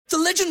The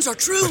legends are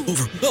true.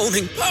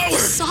 Overwhelming power!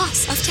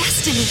 Sauce of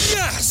destiny.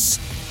 Yes!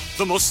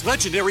 The most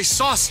legendary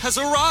sauce has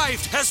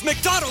arrived as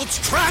McDonald's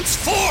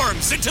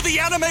transforms into the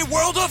anime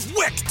world of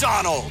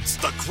WickDonald's.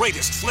 The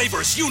greatest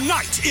flavors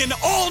unite in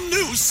all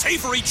new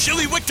savory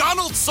chili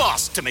McDonald's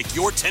sauce to make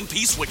your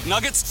 10-piece Wick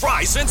Nuggets,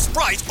 fries, and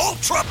Sprite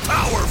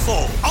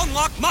ultra-powerful.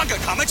 Unlock manga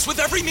comics with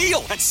every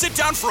meal and sit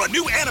down for a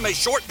new anime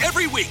short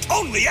every week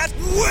only at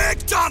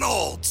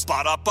WickDonald's.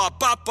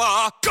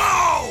 Ba-da-ba-ba-ba,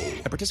 go!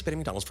 At participating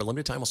McDonald's for a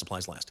limited time while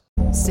supplies last.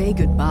 Say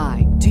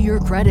goodbye to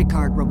your credit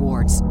card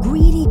rewards.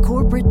 Greedy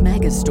corporate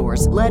mega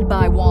stores, led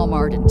by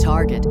Walmart and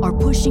Target, are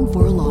pushing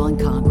for a law in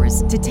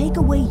Congress to take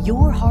away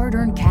your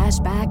hard-earned cash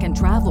back and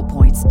travel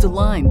points to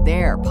line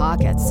their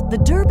pockets. The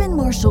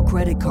Durbin-Marshall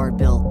credit card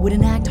bill would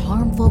enact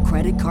harmful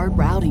credit card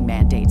routing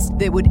mandates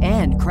that would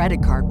end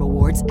credit card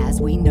rewards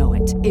as we know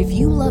it. If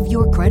you love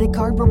your credit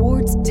card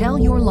rewards, tell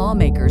your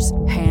lawmakers,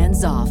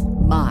 hands off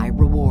my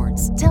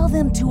rewards. Tell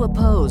them to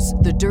oppose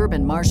the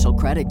Durbin-Marshall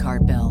credit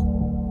card bill.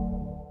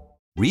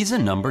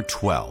 Reason number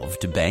 12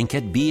 to bank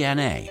at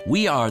BNA.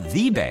 We are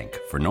the bank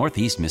for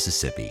Northeast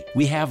Mississippi.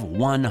 We have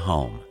one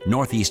home,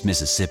 Northeast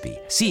Mississippi.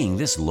 Seeing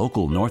this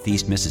local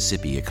Northeast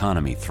Mississippi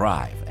economy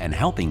thrive and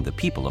helping the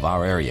people of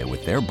our area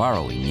with their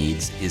borrowing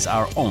needs is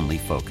our only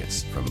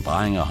focus. From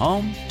buying a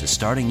home to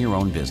starting your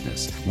own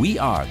business, we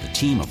are the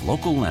team of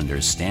local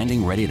lenders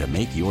standing ready to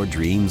make your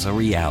dreams a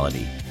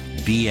reality.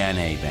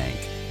 BNA Bank.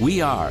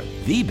 We are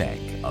the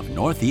bank of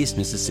Northeast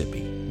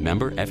Mississippi.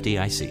 Member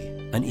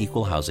FDIC, an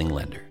equal housing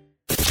lender.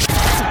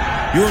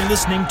 You're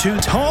listening to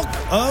Talk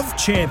of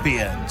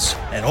Champions,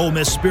 an Ole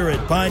Miss Spirit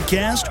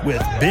podcast with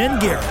Ben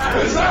Garrett.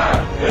 It's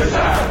time! It's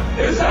time!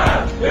 It's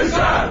time! It's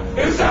time!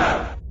 It's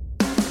time!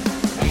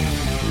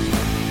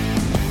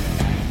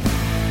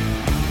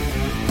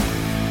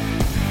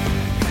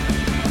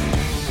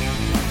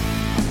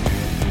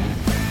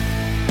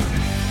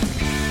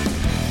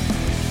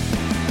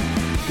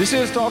 This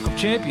is Talk of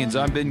Champions.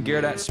 I'm Ben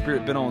Garrett at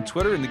Spirit Ben on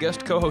Twitter, and the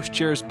guest co-host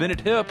chair is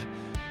Bennett Hip.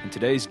 And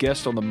today's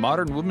guest on the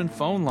Modern Woodman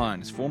phone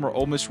line is former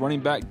Ole Miss running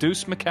back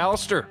Deuce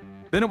McAllister.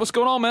 Bennett, what's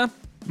going on, man?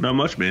 Not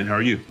much, man. How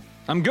are you?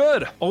 I'm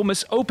good. Ole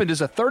Miss opened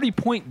as a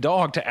 30-point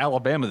dog to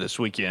Alabama this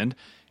weekend,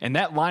 and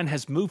that line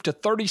has moved to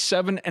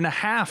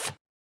 37.5.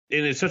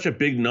 And it's such a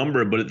big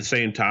number, but at the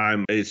same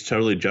time, it's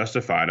totally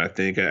justified, I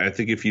think. I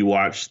think if you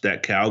watch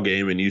that Cal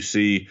game and you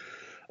see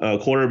a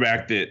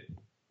quarterback that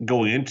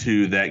going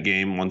into that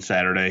game on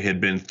Saturday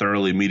had been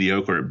thoroughly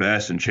mediocre at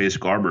best in Chase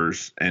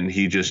Garbers, and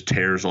he just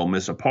tears Ole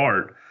Miss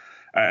apart.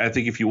 I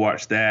think if you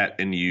watch that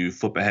and you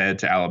flip ahead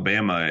to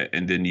Alabama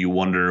and then you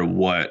wonder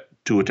what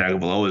Tua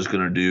Tagovailoa is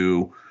going to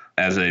do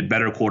as a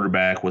better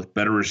quarterback with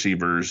better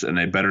receivers and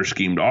a better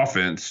schemed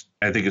offense,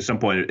 I think at some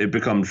point it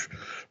becomes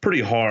pretty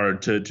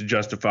hard to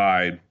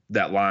justify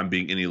that line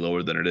being any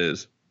lower than it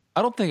is.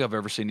 I don't think I've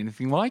ever seen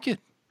anything like it.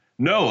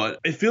 No,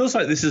 it feels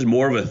like this is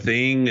more of a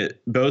thing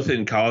both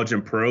in college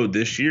and pro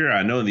this year.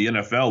 I know in the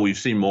NFL we've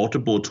seen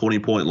multiple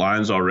 20-point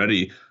lines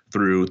already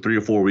through 3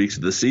 or 4 weeks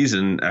of the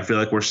season. I feel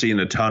like we're seeing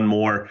a ton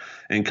more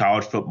in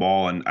college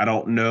football, and I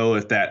don't know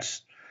if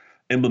that's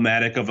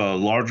emblematic of a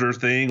larger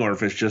thing or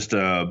if it's just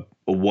a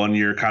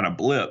one-year kind of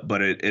blip,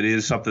 but it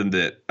is something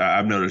that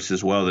I've noticed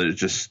as well,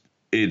 that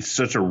it's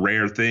such a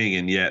rare thing,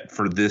 and yet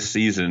for this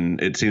season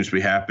it seems to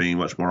be happening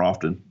much more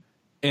often.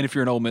 And if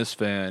you're an Ole Miss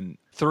fan,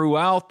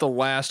 throughout the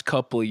last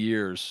couple of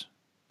years,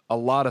 a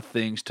lot of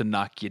things to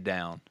knock you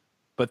down.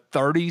 But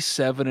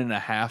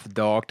 37.5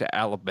 dog to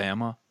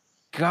Alabama,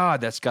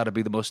 God, that's got to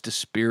be the most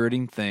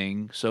dispiriting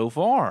thing so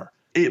far.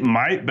 It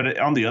might, but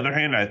on the other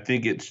hand, I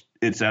think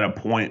it's at a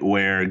point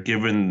where,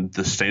 given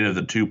the state of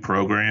the two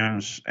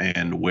programs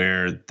and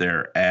where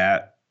they're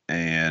at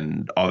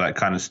and all that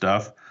kind of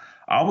stuff,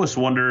 I almost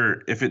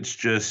wonder if it's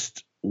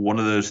just one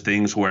of those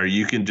things where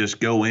you can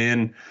just go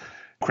in,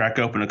 crack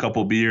open a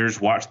couple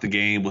beers, watch the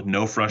game with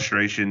no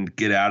frustration,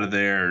 get out of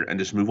there, and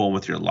just move on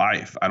with your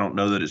life. I don't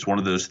know that it's one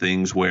of those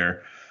things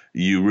where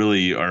you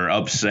really are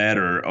upset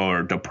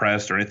or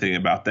depressed or anything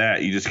about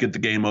that. You just get the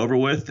game over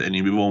with and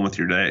you move on with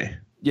your day.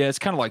 Yeah, it's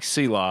kind of like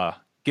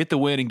Selah. Get the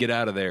win and get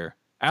out of there.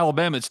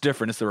 Alabama, it's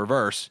different. It's the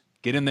reverse.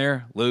 Get in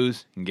there,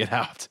 lose, and get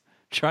out.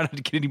 Try not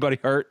to get anybody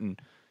hurt and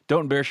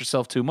don't embarrass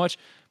yourself too much.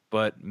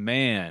 But,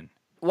 man,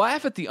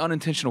 laugh at the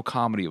unintentional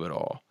comedy of it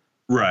all.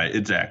 Right,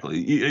 exactly.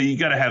 You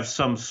got to have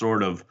some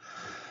sort of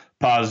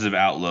positive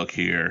outlook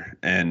here.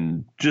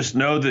 And just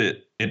know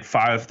that at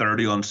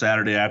 5:30 on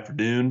Saturday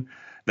afternoon,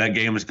 that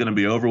game is going to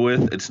be over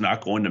with. It's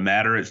not going to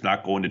matter. It's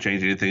not going to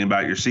change anything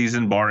about your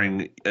season,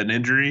 barring an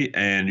injury,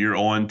 and you're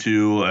on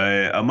to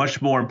a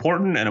much more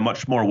important and a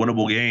much more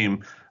winnable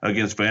game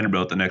against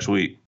Vanderbilt the next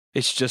week.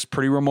 It's just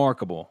pretty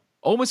remarkable.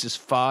 Ole Miss is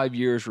 5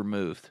 years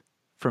removed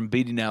from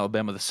beating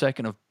Alabama, the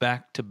second of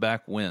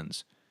back-to-back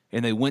wins,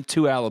 and they went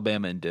to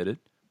Alabama and did it.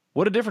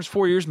 What a difference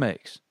 4 years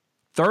makes.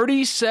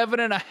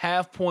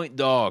 37.5-point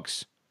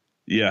dogs.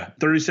 Yeah,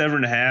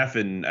 37.5,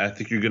 and I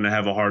think you're going to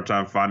have a hard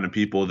time finding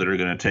people that are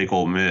going to take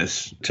Ole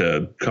Miss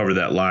to cover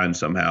that line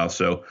somehow.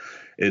 So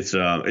it's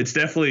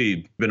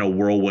definitely been a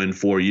whirlwind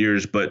 4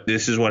 years, but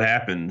this is what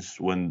happens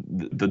when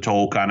the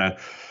toll kind of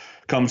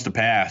comes to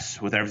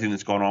pass with everything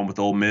that's going on with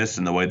Ole Miss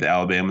and the way that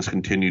Alabama's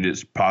continued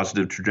its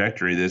positive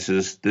trajectory, this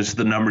is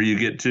the number you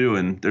get to,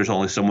 and there's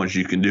only so much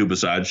you can do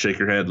besides shake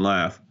your head and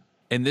laugh.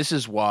 And this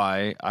is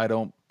why I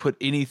don't put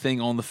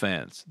anything on the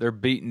fans. They're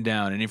beaten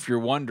down. And if you're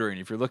wondering,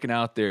 if you're looking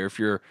out there, if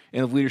you're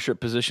in a leadership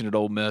position at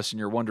Ole Miss and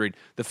you're wondering,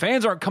 the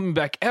fans aren't coming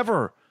back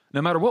ever.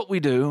 No matter what we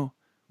do,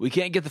 we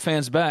can't get the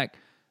fans back.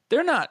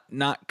 They're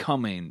not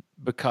coming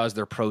because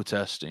they're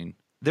protesting.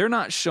 They're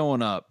not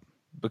showing up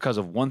because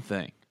of one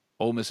thing.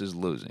 Ole Miss is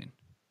losing.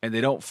 And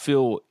they don't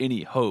feel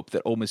any hope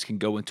that Ole Miss can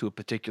go into a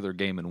particular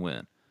game and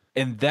win.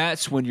 And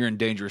that's when you're in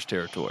dangerous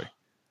territory.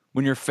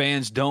 When your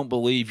fans don't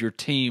believe your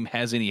team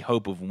has any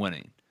hope of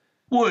winning.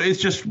 Well,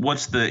 it's just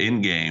what's the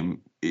end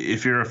game?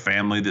 If you're a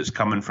family that's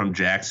coming from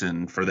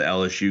Jackson for the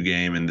LSU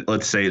game, and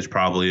let's say it's a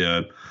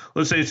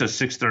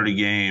 6:30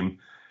 game,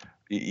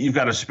 you've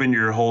got to spend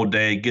your whole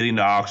day getting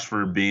to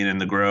Oxford, being in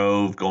the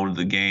Grove, going to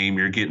the game.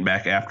 You're getting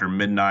back after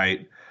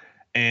midnight.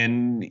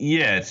 And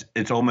yeah,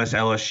 it's Ole Miss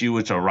LSU.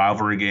 It's a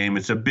rivalry game.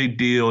 It's a big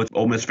deal.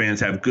 Ole Miss fans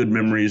have good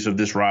memories of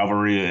this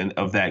rivalry and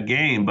of that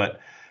game, but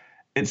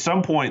at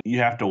some point, you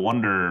have to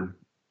wonder,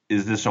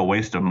 is this a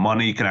waste of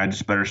money? Can I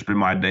just better spend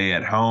my day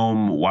at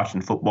home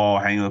watching football,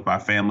 hanging with my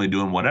family,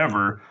 doing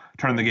whatever,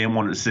 turn the game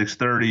on at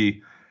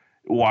 6:30,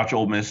 watch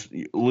Ole Miss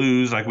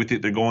lose like we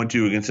think they're going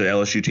to against an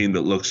LSU team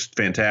that looks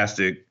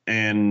fantastic,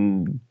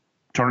 and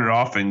turn it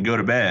off and go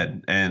to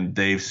bed? And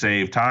they've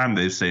saved time,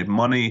 they've saved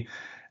money,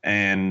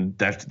 and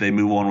they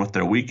move on with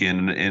their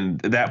weekend.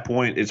 And at that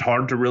point, it's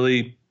hard to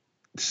really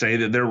say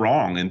that they're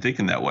wrong in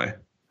thinking that way.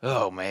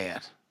 Oh, man.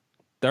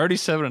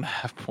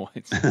 37.5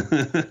 points.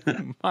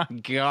 My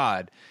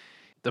God.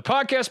 The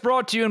podcast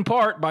brought to you in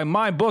part by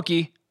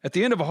MyBookie. At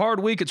the end of a hard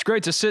week, it's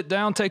great to sit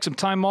down, take some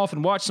time off,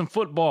 and watch some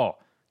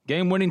football.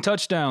 Game-winning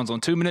touchdowns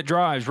on 2-minute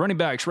drives, running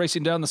backs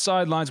racing down the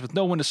sidelines with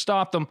no one to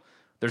stop them.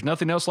 There's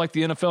nothing else like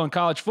the NFL and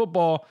college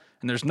football,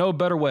 and there's no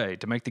better way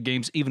to make the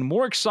games even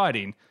more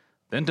exciting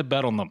than to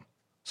bet on them.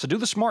 So do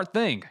the smart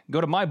thing. Go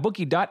to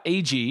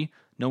mybookie.ag.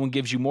 No one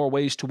gives you more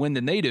ways to win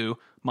than they do.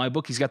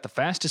 MyBookie's got the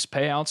fastest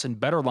payouts and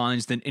better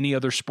lines than any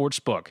other sports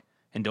book.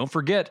 And don't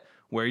forget,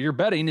 where you're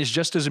betting is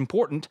just as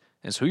important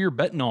as who you're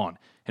betting on.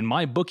 And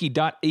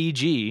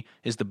mybookie.ag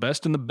is the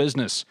best in the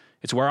business.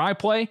 It's where I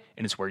play,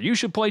 and it's where you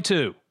should play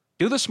too.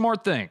 Do the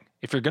smart thing.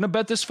 If you're going to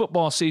bet this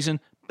football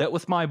season, bet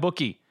with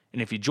MyBookie.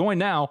 And if you join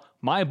now,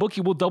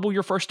 MyBookie will double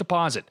your first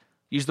deposit.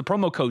 Use the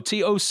promo code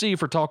TOC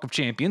for Talk of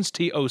Champions,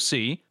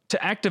 TOC,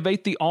 to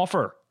activate the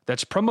offer.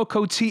 That's promo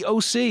code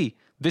TOC.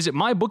 Visit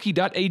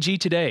mybookie.ag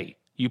today.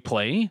 You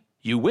play,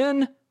 you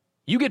win,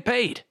 you get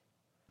paid.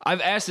 I've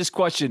asked this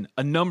question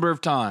a number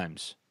of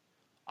times.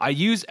 I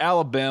use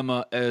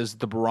Alabama as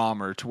the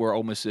barometer to where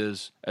Ole Miss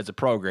is as a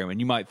program,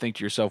 and you might think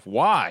to yourself,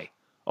 why?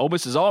 Ole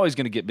Miss is always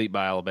going to get beat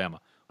by Alabama.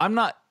 I'm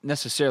not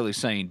necessarily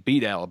saying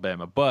beat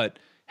Alabama, but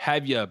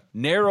have you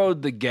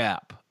narrowed the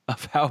gap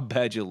of how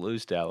bad you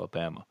lose to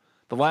Alabama?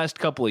 The last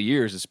couple of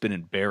years, it's been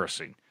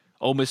embarrassing.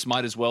 Ole Miss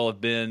might as well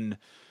have been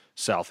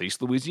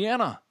Southeast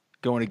Louisiana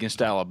going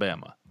against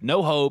Alabama.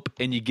 No hope,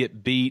 and you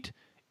get beat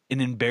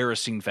in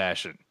embarrassing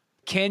fashion.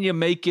 Can you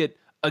make it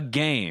a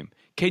game?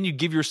 Can you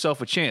give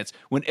yourself a chance?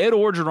 When Ed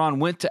Orgeron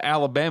went to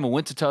Alabama,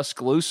 went to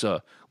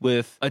Tuscaloosa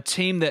with a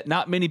team that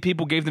not many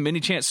people gave them any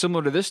chance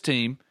similar to this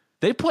team,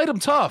 they played them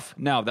tough.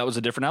 Now, that was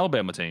a different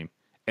Alabama team,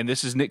 and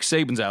this is Nick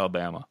Saban's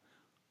Alabama.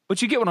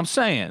 But you get what I'm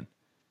saying.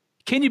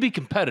 Can you be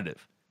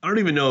competitive? I don't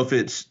even know if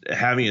it's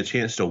having a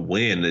chance to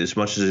win as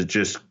much as it's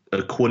just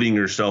acquitting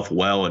yourself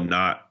well and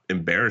not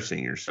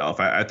embarrassing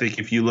yourself. I think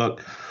if you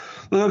look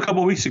a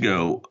couple of weeks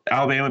ago,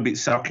 Alabama beat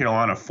South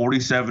Carolina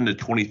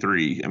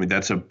 47-23. I mean,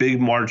 that's a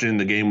big margin.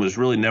 The game was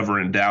really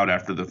never in doubt.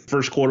 After the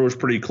first quarter was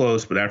pretty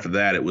close, but after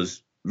that, it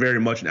was very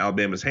much in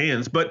Alabama's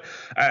hands. But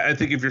I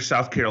think if you're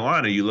South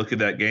Carolina, you look at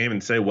that game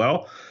and say,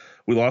 well,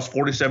 we lost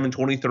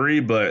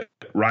 47-23, but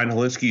Ryan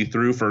Helinski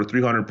threw for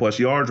 300-plus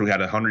yards. We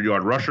had a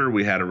 100-yard rusher.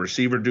 We had a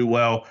receiver do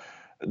well.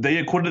 They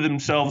acquitted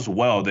themselves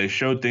well. They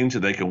showed things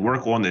that they can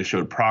work on. They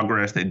showed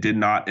progress. They did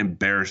not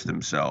embarrass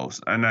themselves.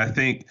 And I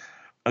think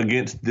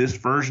against this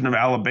version of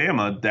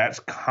Alabama, that's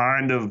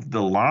kind of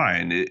the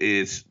line.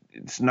 It's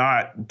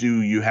not,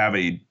 do you have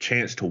a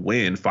chance to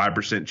win,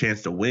 5%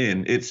 chance to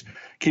win? It's,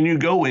 can you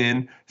go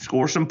in,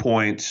 score some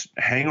points,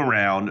 hang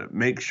around,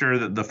 make sure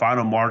that the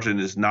final margin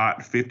is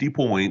not 50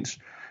 points,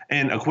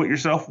 and acquit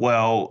yourself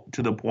well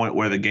to the point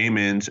where the game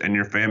ends and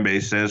your fan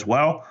base says,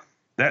 well,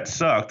 that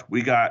sucked.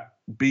 We got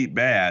beat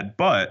bad,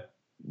 but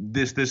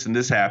this, and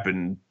this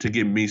happened to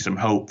give me some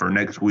hope for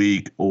next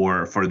week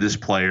or for this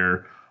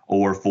player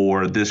or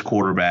for this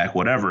quarterback,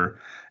 whatever.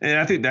 And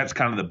I think that's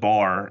kind of the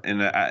bar.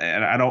 And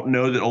I don't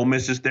know that Ole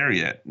Miss is there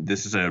yet.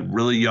 This is a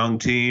really young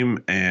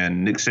team,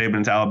 and Nick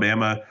Saban's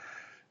Alabama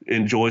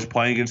enjoys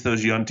playing against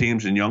those young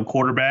teams and young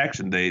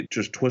quarterbacks, and they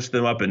just twist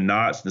them up in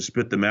knots and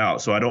spit them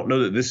out. So I don't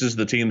know that this is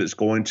the team that's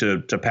going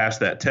to pass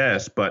that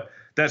test, but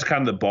that's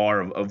kind of the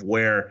bar of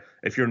where,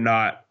 if you're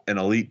not an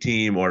elite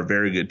team or a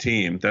very good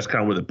team, that's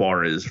kind of where the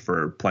bar is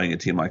for playing a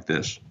team like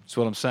this. That's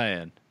what I'm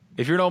saying.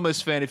 If you're an Ole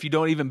Miss fan, if you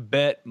don't even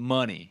bet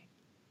money,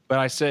 but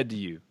I said to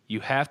you, you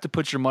have to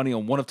put your money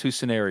on one of two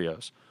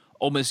scenarios.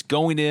 Ole Miss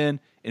going in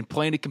and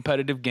playing a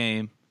competitive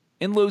game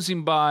and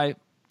losing by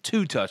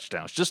 2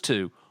 touchdowns, just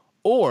 2.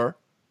 Or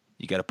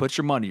you got to put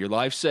your money, your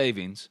life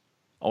savings,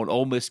 on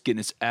Ole Miss getting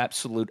its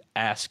absolute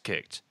ass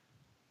kicked.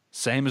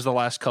 Same as the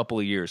last couple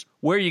of years.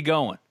 Where are you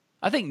going?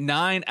 I think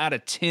 9 out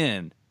of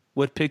 10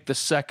 would pick the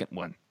second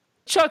one.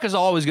 Chuck is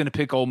always going to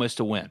pick Ole Miss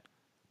to win.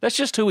 That's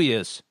just who he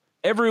is.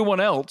 Everyone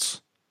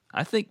else,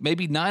 I think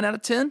maybe 9 out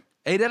of 10,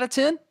 8 out of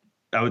 10.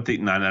 I would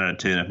think 9 out of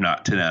 10, if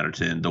not 10 out of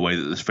 10, the way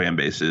that this fan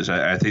base is.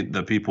 I think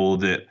the people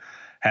that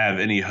have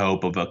any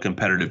hope of a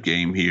competitive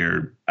game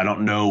here, I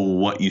don't know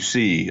what you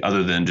see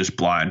other than just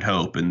blind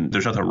hope. And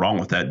there's nothing wrong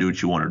with that. Do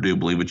what you want to do,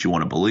 believe what you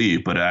want to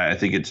believe. But I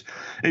think it's,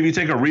 if you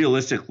take a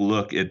realistic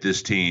look at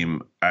this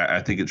team,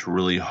 I think it's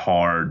really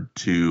hard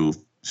to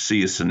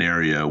see a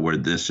scenario where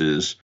this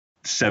is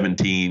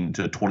 17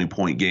 to 20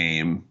 point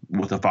game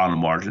with a final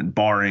margin,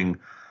 barring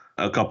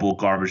a couple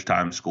garbage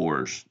time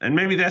scores. And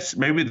maybe that's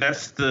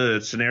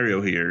the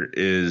scenario here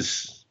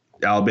is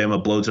Alabama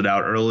blows it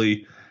out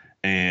early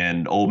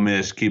and Ole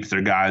Miss keeps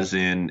their guys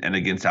in and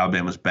against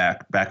Alabama's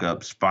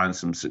backups finds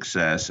some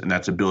success, and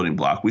that's a building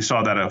block. We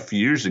saw that a few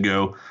years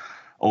ago.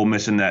 Ole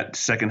Miss in that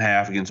second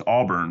half against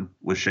Auburn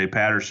with Shea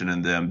Patterson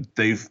and them,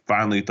 they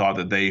finally thought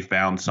that they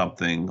found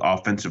something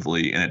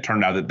offensively, and it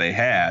turned out that they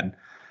had.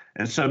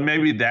 And so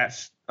maybe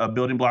that's a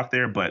building block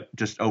there, but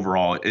just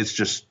overall,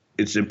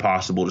 it's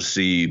impossible to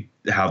see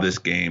how this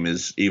game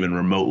is even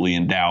remotely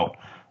in doubt,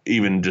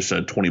 even just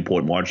a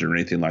 20-point margin or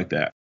anything like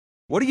that.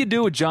 What do you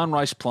do with John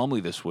Rice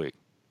Plumlee this week?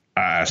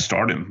 I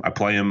start him. I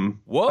play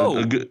him.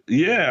 Whoa.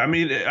 Yeah. I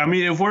mean,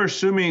 if we're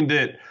assuming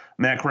that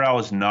Matt Corral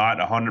is not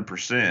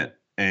 100%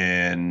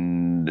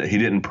 and he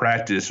didn't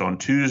practice on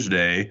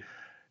Tuesday,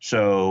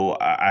 so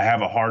I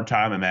have a hard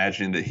time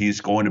imagining that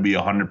he's going to be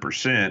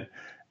 100%.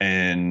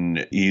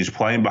 And he's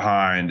playing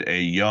behind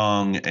a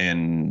young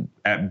and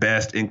at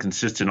best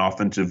inconsistent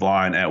offensive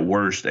line, at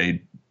worst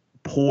a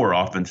poor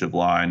offensive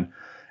line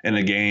in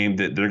a game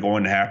that they're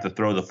going to have to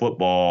throw the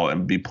football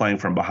and be playing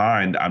from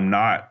behind. I'm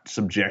not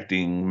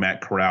subjecting Matt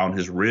Corral and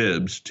his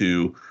ribs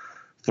to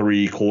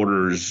 3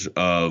 quarters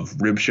of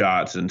rib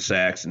shots and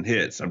sacks and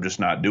hits. I'm just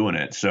not doing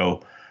it.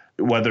 So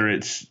whether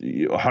it's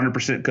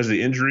 100% because of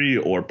the injury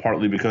or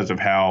partly because of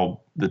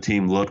how the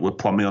team looked with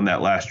Plumlee on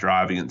that last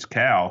drive against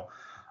Cal,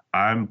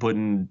 I'm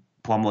putting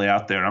Plumlee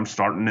out there. I'm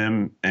starting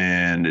him,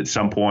 and at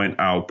some point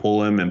I'll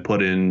pull him and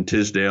put in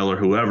Tisdale or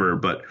whoever.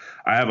 But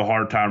I have a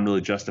hard time really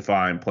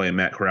justifying playing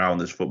Matt Corral in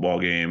this football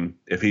game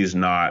if he's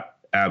not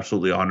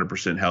absolutely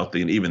 100%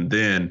 healthy. And even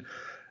then,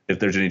 if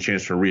there's any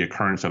chance for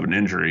reoccurrence of an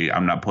injury,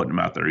 I'm not putting him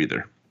out there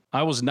either.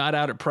 I was not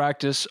out at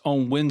practice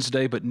on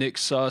Wednesday, but Nick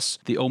Suss,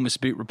 the Ole Miss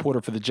beat reporter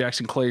for the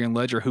Jackson Clarion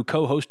Ledger, who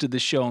co-hosted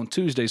this show on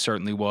Tuesday,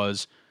 certainly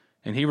was.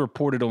 And he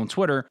reported on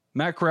Twitter,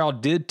 Matt Corral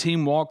did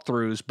team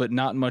walkthroughs, but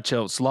not much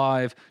else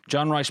live.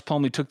 John Rice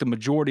Plumlee took the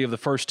majority of the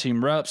first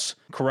team reps.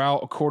 Corral,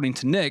 according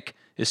to Nick,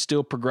 is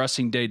still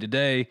progressing day to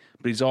day,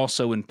 but he's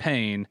also in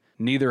pain.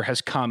 Neither has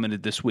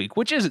commented this week,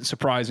 which isn't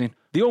surprising.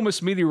 The Ole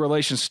Miss media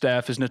relations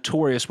staff is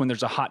notorious when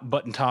there's a hot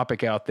button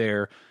topic out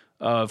there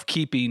of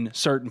keeping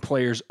certain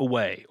players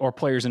away or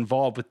players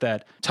involved with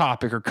that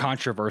topic or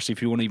controversy,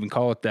 if you want to even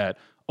call it that,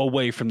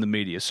 away from the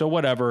media. So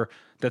whatever,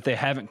 that they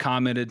haven't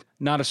commented,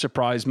 not a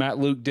surprise. Matt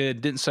Luke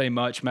didn't say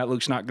much. Matt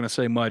Luke's not going to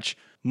say much.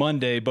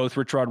 Monday, both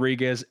Rich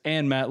Rodriguez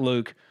and Matt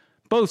Luke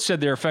both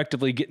said they're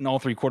effectively getting all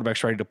 3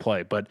 quarterbacks ready to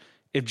play. But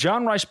if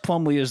John Rice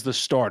Plumlee is the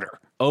starter,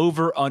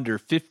 over under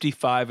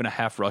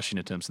 55.5 rushing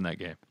attempts in that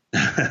game.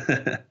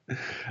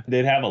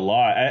 They'd have a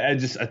lot. I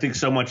think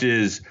so much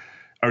is,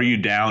 are you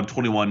down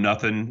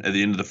 21-0 at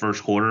the end of the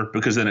first quarter?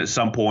 Because then at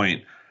some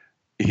point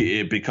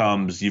it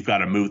becomes you've got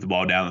to move the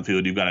ball down the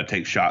field. You've got to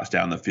take shots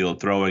down the field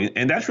throwing.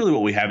 And that's really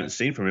what we haven't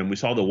seen from him. We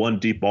saw the one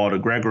deep ball to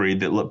Gregory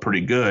that looked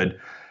pretty good.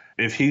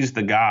 If he's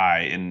the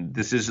guy, and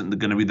this isn't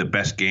going to be the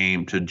best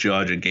game to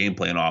judge a game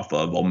plan off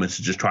of, Ole Miss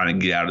is just trying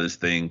to get out of this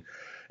thing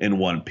in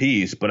one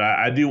piece. But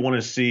I do want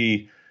to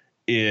see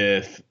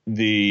if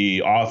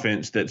the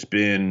offense that's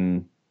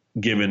been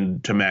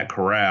given to Matt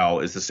Corral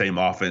is the same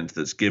offense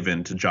that's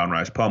given to John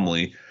Rice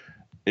Plumlee,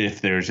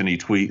 if there's any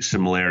tweaks,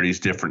 similarities,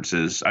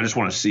 differences. I just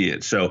want to see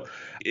it. So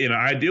in an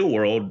ideal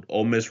world,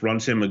 Ole Miss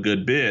runs him a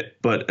good bit.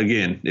 But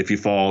again, if you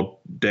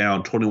fall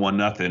down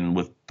 21-0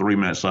 with 3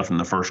 minutes left in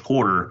the first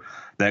quarter,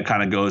 that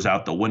kind of goes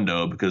out the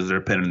window because they're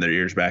pinning their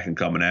ears back and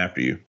coming after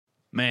you.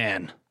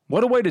 Man,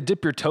 what a way to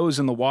dip your toes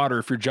in the water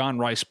if you're John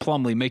Rice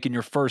Plumlee making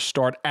your first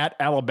start at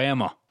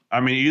Alabama. I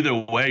mean, either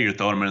way, you're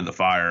throwing him into the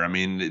fire. I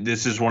mean,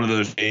 this is one of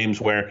those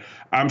games where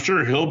I'm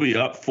sure he'll be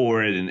up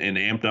for it and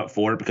amped up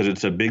for it because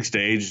it's a big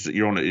stage.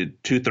 You're on a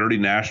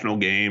 2:30 national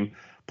game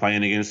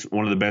playing against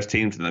one of the best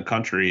teams in the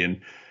country,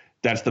 and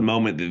that's the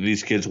moment that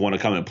these kids want to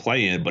come and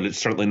play in. But it's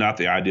certainly not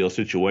the ideal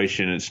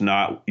situation. It's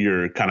not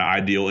your kind of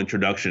ideal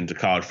introduction to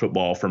college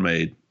football from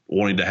a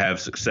wanting to have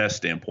success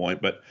standpoint.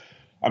 But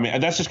I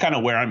mean, that's just kind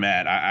of where I'm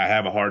at. I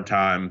have a hard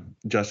time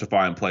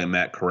justifying playing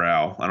Matt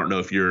Corral. I don't know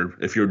if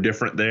you're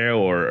different there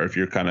or if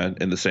you're kind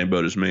of in the same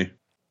boat as me.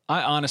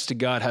 I honest to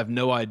God have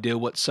no idea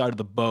what side of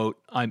the boat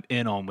I'm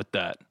in on with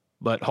that.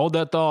 But hold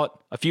that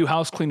thought. A few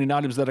house cleaning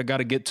items that I got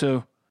to get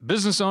to.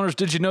 Business owners,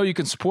 did you know you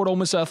can support Ole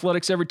Miss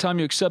Athletics every time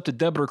you accept a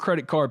debit or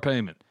credit card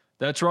payment?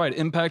 That's right.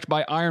 Impact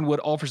by Ironwood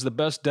offers the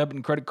best debit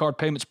and credit card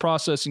payments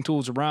processing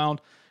tools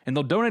around, and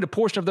they'll donate a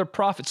portion of their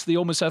profits to the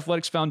Ole Miss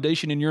Athletics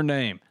Foundation in your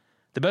name.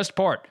 The best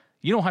part,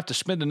 you don't have to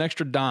spend an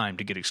extra dime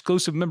to get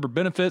exclusive member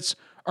benefits,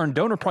 earn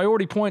donor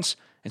priority points,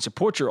 and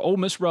support your Ole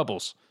Miss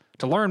Rebels.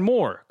 To learn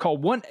more, call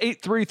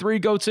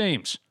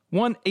 1-833-GO-TEAMS,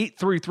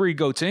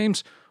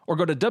 1-833-GO-TEAMS, or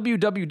go to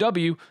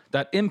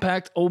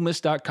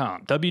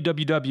www.impactolemiss.com,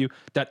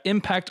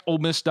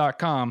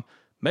 www.impactolemiss.com.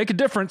 Make a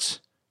difference.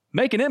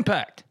 Make an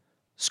impact.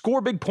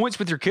 Score big points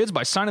with your kids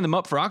by signing them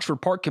up for Oxford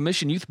Park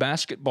Commission Youth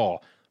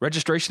Basketball.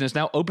 Registration is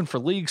now open for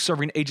leagues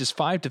serving ages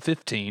 5 to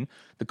 15.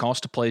 The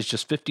cost to play is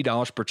just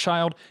 $50 per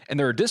child, and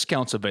there are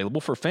discounts available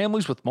for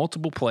families with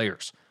multiple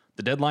players.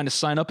 The deadline to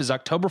sign up is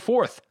October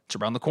 4th. It's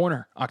around the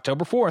corner.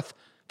 October 4th.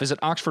 Visit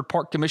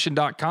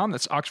oxfordparkcommission.com.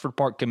 That's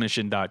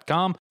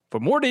oxfordparkcommission.com for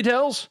more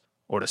details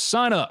or to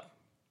sign up.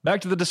 Back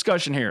to the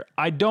discussion here.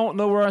 I don't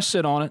know where I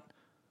sit on it,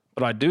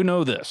 but I do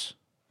know this.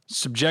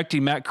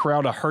 Subjecting Matt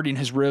Corral to hurting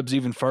his ribs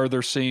even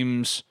further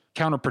seems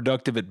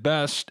counterproductive at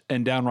best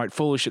and downright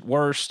foolish at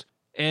worst.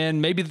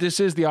 And maybe this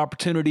is the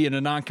opportunity in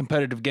a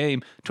non-competitive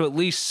game to at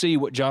least see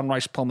what John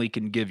Rice Plumlee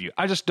can give you.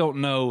 I just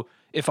don't know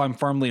if I'm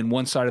firmly in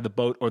one side of the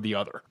boat or the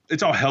other.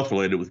 It's all health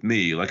related with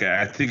me. Like,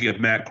 I think if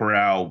Matt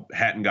Corral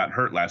hadn't gotten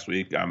hurt last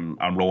week, I'm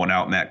rolling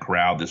out Matt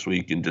Corral this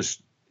week and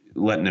just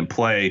letting him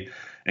play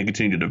and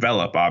continue to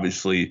develop.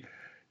 Obviously,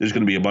 there's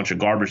going to be a bunch of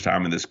garbage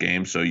time in this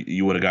game, so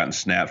you would have gotten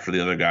snaps for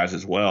the other guys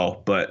as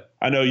well. But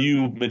I know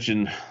you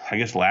mentioned, I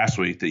guess last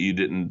week, that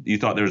you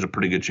thought there was a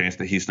pretty good chance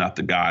that he's not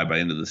the guy by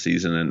the end of the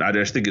season, and I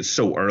just think it's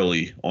so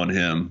early on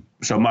him.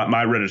 So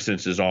my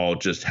reticence is all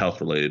just health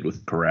related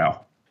with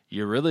Corral.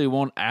 You really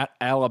want at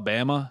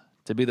Alabama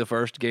to be the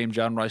first game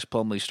John Rice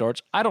Plumlee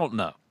starts? I don't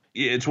know.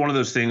 It's one of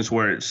those things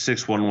where it's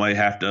 6 one way,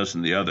 half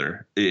dozen the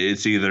other.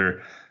 It's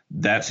either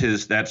that's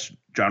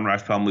John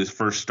Rice Plumlee's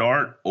first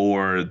start,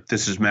 or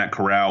this is Matt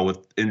Corral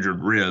with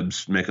injured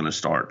ribs making a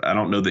start. I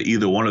don't know that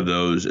either one of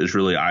those is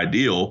really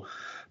ideal,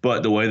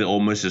 but the way that Ole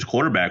Miss's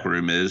quarterback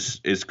room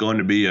is, it's going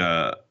to be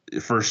a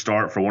first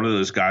start for one of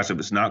those guys. If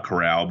it's not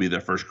Corral, be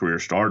their first career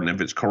start. And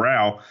if it's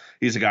Corral,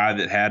 he's a guy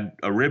that had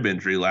a rib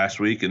injury last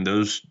week, and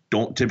those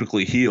don't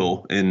typically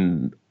heal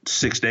in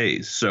 6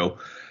 days. So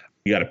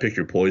you got to pick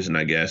your poison,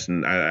 I guess.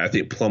 And I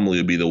think Plumlee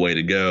would be the way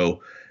to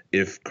go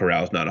if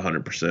Corral's not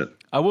 100%.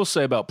 I will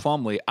say about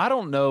Plumlee, I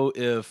don't know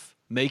if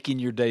making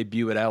your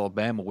debut at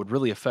Alabama would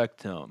really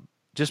affect him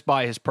just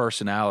by his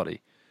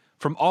personality.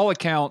 From all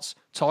accounts,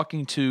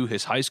 talking to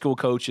his high school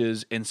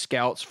coaches and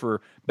scouts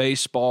for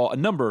baseball, a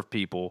number of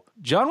people,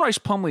 John Rice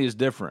Plumlee is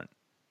different.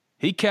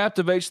 He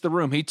captivates the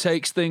room. He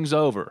takes things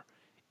over.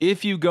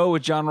 If you go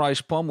with John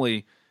Rice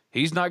Plumlee,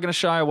 he's not going to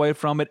shy away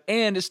from it,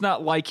 and it's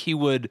not like he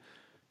would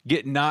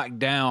get knocked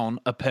down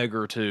a peg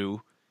or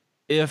two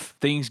if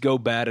things go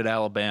bad at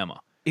Alabama.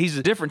 He's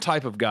a different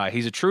type of guy.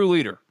 He's a true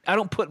leader. I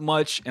don't put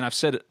much, and I've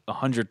said it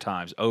 100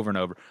 times over and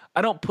over,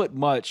 I don't put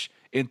much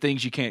in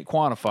things you can't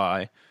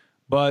quantify,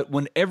 but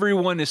when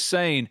everyone is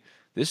saying,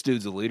 this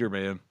dude's a leader,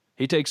 man,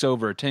 he takes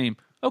over a team,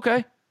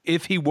 okay.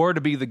 If he were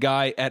to be the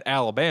guy at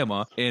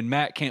Alabama and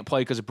Matt can't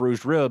play because of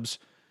bruised ribs,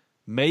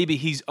 maybe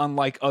he's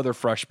unlike other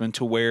freshmen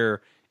to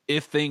where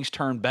if things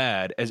turn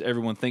bad, as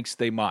everyone thinks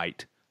they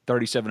might,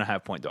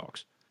 37.5-point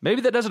dogs.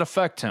 Maybe that doesn't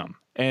affect him,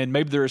 and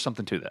maybe there is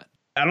something to that.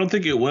 I don't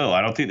think it will.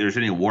 I don't think there's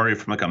any worry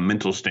from like a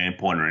mental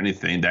standpoint or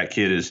anything. That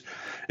kid is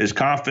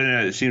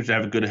confident. It seems to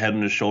have a good head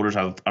on his shoulders.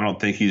 I don't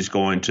think he's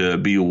going to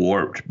be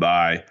warped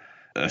by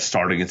a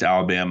start against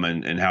Alabama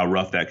and how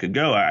rough that could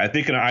go. I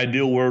think in an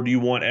ideal world,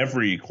 you want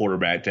every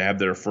quarterback to have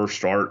their first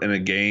start in a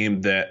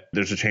game that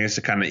there's a chance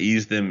to kind of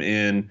ease them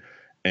in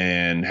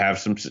and have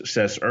some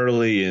success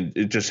early, and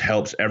it just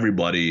helps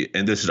everybody.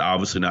 And this is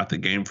obviously not the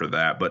game for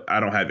that, but I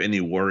don't have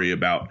any worry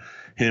about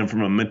him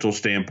from a mental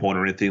standpoint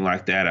or anything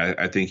like that.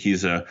 I think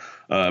he's a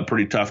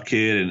pretty tough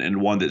kid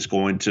and one that's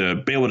going to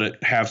be able to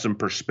have some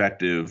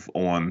perspective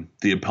on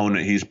the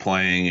opponent he's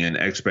playing and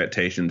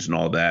expectations and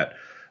all that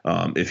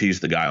if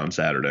he's the guy on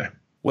Saturday.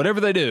 Whatever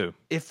they do,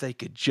 if they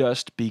could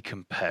just be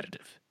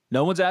competitive.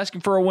 No one's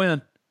asking for a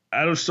win.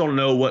 I just don't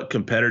know what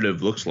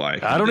competitive looks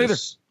like. I don't either.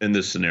 In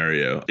this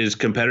scenario, is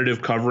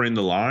competitive covering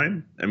the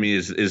line? I mean,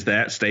 is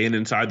that staying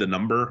inside the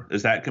number?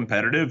 Is that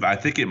competitive? I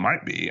think it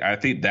might be. I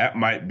think that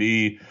might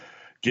be,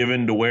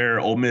 given to where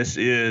Ole Miss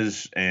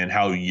is and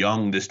how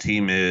young this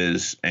team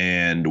is,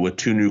 and with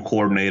 2 new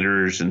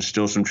coordinators and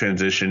still some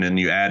transition, and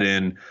you add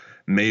in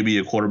maybe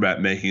a quarterback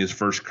making his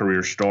first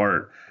career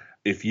start.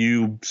 If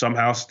you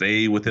somehow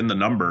stay within the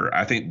number,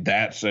 I think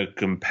that's a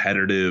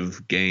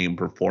competitive game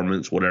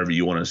performance, whatever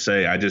you want to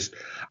say.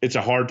 It's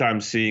a hard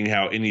time seeing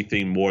how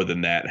anything more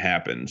than that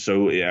happens.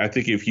 So I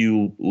think if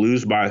you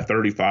lose by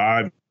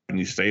 35 and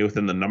you stay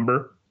within the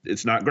number,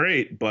 it's not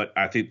great, but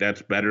I think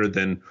that's better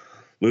than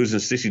losing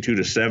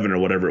 62-7 or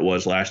whatever it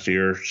was last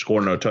year,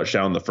 scoring a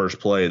touchdown in the first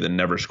play, then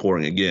never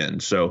scoring again.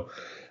 So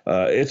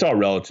it's all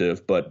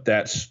relative, but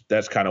that's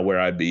kind of where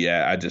I'd be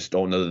at. I just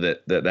don't know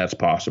that's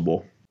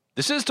possible.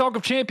 This is Talk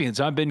of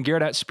Champions. I'm Ben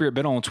Garrett at Spirit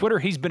Ben on Twitter.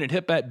 He's Bennett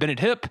Hip at Bennett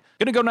Hip.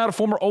 Going to go now to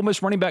former Ole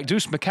Miss running back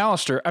Deuce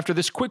McAllister after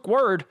this quick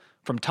word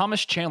from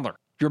Thomas Chandler,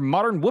 your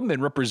Modern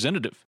Woodmen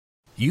representative.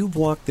 You've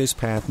walked this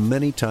path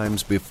many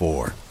times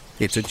before.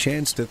 It's a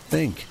chance to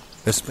think,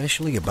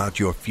 especially about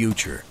your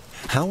future.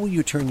 How will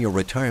you turn your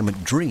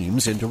retirement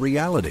dreams into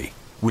reality?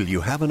 Will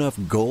you have enough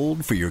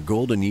gold for your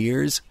golden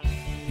years?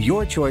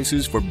 Your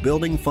choices for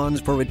building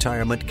funds for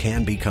retirement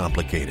can be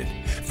complicated.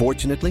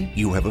 Fortunately,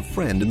 you have a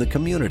friend in the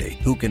community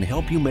who can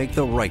help you make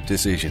the right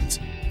decisions.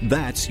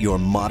 That's your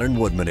Modern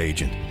Woodman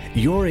agent.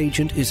 Your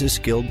agent is a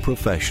skilled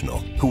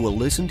professional who will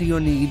listen to your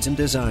needs and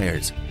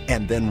desires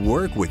and then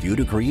work with you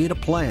to create a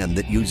plan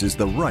that uses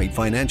the right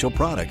financial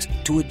products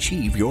to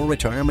achieve your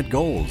retirement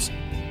goals.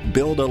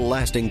 Build a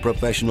lasting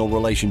professional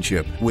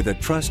relationship with a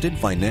trusted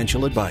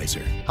financial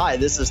advisor. Hi,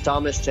 this is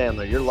Thomas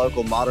Chandler, your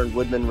local Modern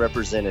Woodman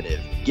representative.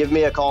 Give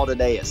me a call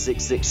today at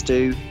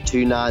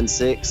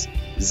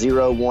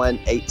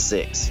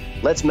 662-296-0186.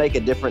 Let's make a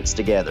difference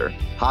together.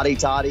 Hotty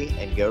toddy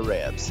and go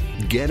Rebs.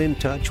 Get in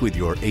touch with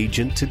your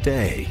agent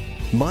today.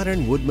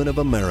 Modern Woodman of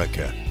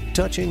America.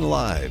 Touching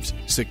lives,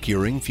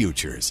 securing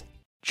futures.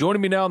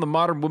 Joining me now on the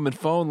Modern Woodman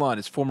phone line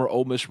is former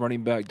Ole Miss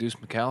running back Deuce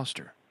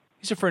McAllister.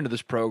 He's a friend of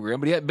this program,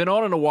 but he hadn't been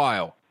on in a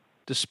while,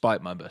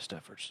 despite my best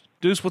efforts.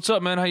 Deuce, what's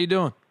up, man? How you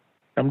doing?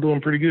 I'm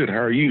doing pretty good. How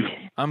are you?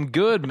 I'm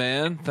good,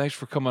 man. Thanks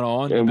for coming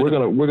on. And we're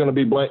gonna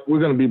be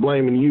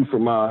blaming you for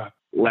my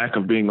lack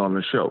of being on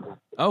the show.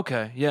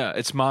 Okay, yeah,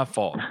 it's my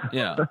fault.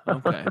 Yeah,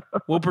 okay.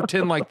 We'll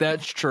pretend like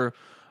that's true.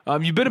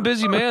 You've been a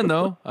busy man,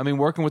 though. I mean,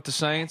 working with the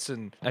Saints,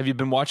 and have you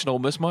been watching Ole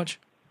Miss much?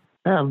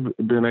 I've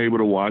been able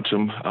to watch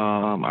them.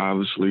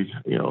 Obviously,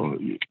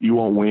 you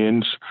want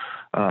wins,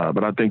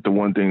 but I think the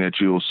one thing that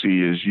you'll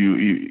see is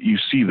you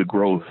see the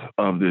growth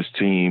of this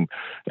team,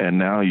 and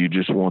now you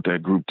just want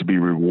that group to be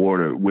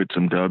rewarded with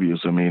some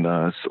W's. I mean,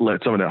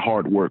 let some of that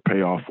hard work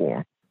pay off for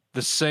them.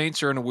 The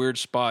Saints are in a weird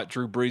spot.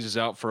 Drew Brees is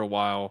out for a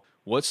while.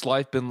 What's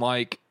life been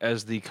like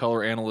as the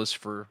color analyst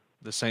for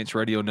the Saints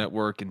radio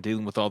network and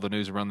dealing with all the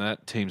news around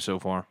that team so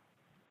far?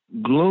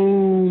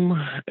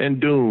 Gloom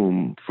and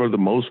doom for the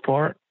most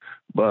part.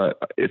 But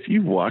if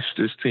you watched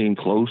this team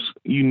close,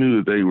 you knew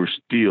that they were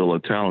still a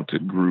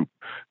talented group.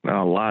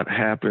 Now, a lot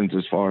happens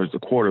as far as the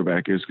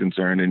quarterback is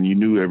concerned, and you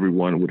knew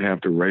everyone would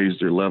have to raise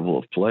their level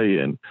of play,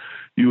 and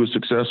you were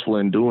successful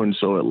in doing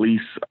so, at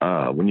least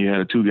when you had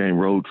a 2-game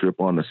road trip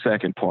on the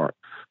second part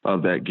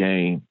of that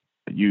game.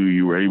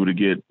 You were able to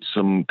get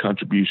some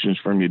contributions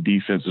from your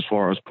defense as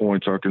far as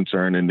points are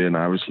concerned, and then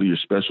obviously your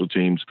special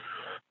teams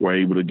were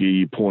able to give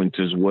you points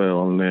as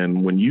well. And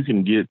then when you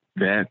can get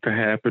that to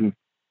happen,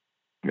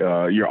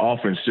 your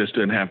offense just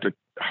didn't have to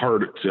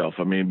hurt itself.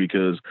 I mean,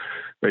 because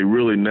they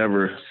really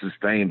never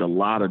sustained a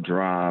lot of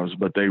drives,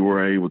 but they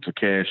were able to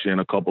cash in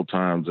a couple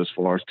times as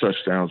far as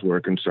touchdowns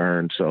were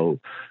concerned. So,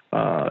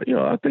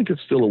 I think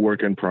it's still a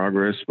work in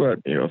progress, but,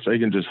 if they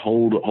can just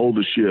hold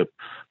the ship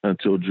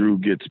until Drew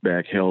gets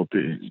back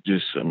healthy,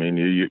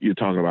 you're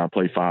talking about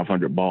play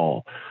 500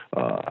 ball.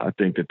 I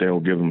think that they'll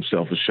give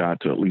themselves a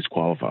shot to at least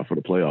qualify for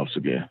the playoffs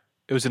again.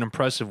 It was an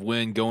impressive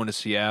win going to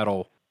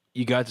Seattle.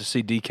 You got to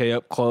see DK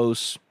up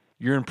close.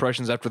 Your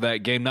impressions after that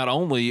game, not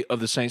only of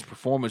the Saints'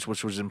 performance,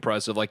 which was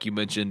impressive, like you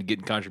mentioned,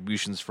 getting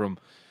contributions from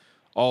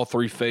all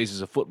three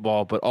phases of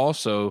football, but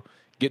also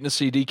getting to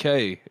see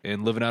DK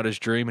and living out his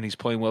dream, and he's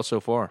playing well so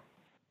far.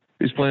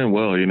 He's playing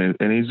well, and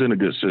he's in a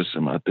good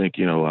system. I think,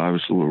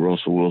 obviously with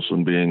Russell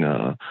Wilson being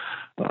a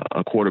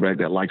quarterback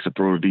that likes to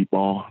throw a deep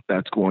ball,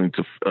 that's going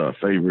to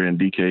favor in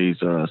DK's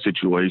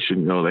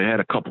situation. They had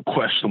a couple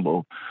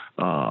questionable,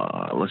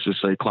 let's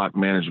just say clock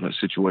management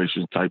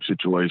type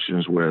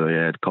situations where they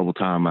had a couple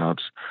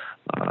timeouts,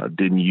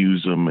 didn't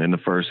use them in the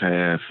first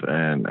half,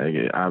 and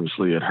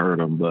obviously it hurt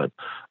them. But,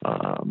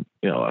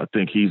 I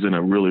think he's in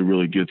a really,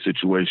 really good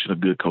situation, a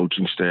good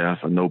coaching staff.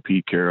 I know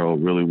Pete Carroll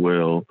really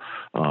well,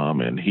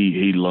 and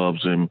he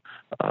loves him.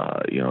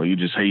 You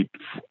just hate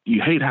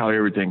how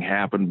everything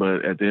happened,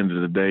 but at the end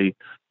of the day,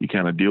 you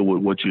kind of deal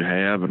with what you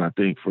have. And I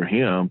think for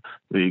him,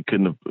 they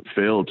couldn't have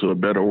failed to a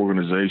better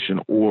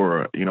organization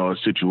or, a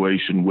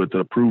situation with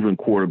a proven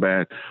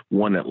quarterback,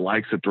 one that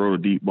likes to throw the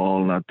deep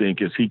ball. And I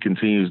think as he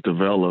continues to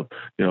develop,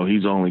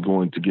 he's only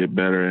going to get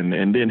better.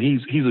 And then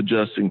he's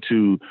adjusting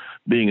to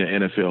being an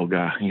NFL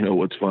guy.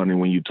 What's funny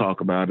when you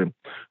talk about him,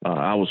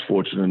 I was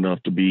fortunate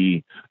enough to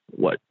be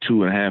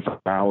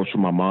 2.5 hours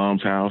from my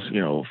mom's house,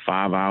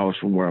 5 hours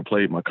from where I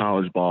played my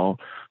college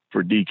ball.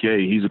 For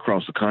DK, he's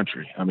across the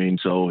country. I mean,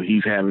 so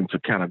he's having to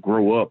kind of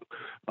grow up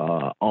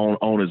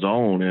on his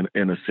own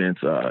in a sense,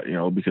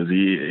 because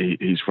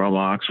he's from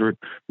Oxford,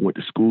 went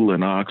to school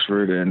in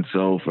Oxford, and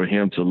so for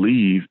him to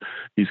leave,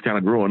 he's kind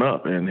of growing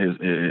up. And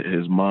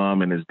his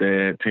mom and his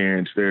dad,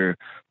 Terrence, they're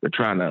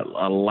trying to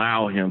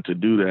allow him to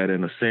do that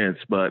in a sense,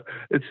 but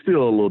it's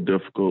still a little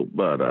difficult.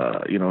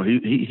 But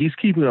he's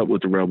keeping up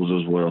with the Rebels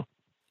as well.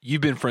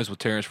 You've been friends with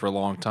Terrence for a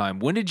long time.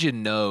 When did you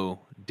know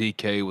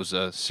DK was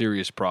a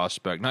serious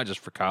prospect, not just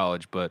for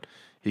college, but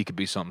he could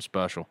be something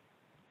special?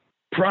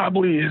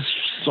 Probably his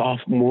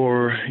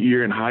sophomore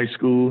year in high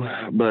school,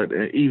 but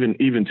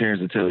even Terrence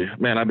will tell you,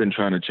 man, I've been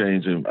trying to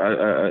change him.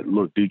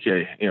 Look,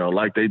 DK,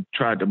 like they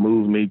tried to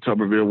move me.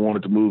 Tuberville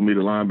wanted to move me to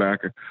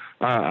linebacker.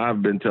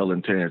 I've been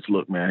telling Terrence,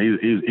 look, man,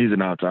 he's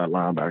an outside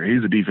linebacker.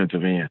 He's a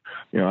defensive end.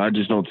 I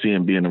just don't see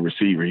him being a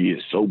receiver. He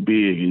is so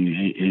big.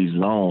 He's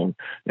long,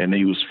 and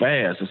he was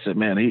fast. I said,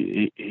 man,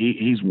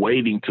 he's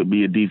waiting to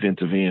be a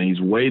defensive end. He's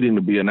waiting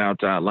to be an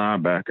outside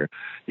linebacker.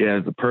 He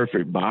has the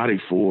perfect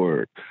body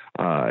for it.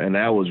 And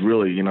that was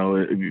really,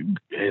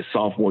 his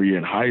sophomore year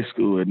in high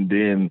school. And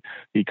then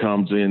he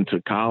comes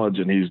into college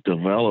and he's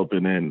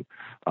developing. And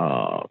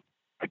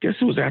I guess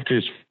it was after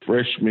his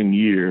freshman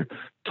year,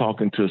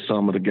 talking to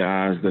some of the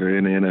guys that are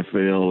in the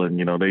NFL,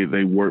 and,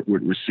 they work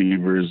with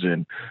receivers,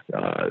 and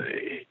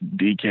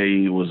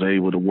DK was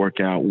able to work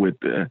out with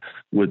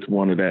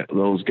one of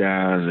those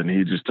guys. And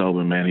he just told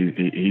me,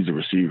 man, he's a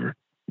receiver.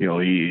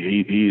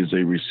 He is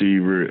a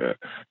receiver.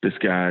 This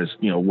guy's,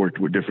 worked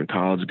with different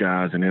college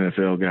guys and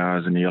NFL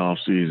guys in the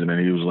offseason,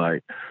 and he was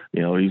like,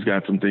 he's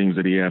got some things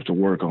that he has to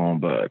work on,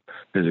 but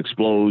his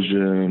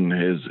explosion,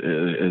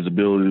 his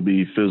ability to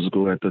be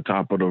physical at the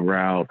top of the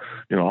route,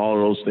 all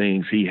of those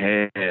things he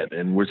had,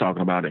 and we're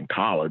talking about in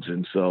college.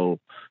 And so,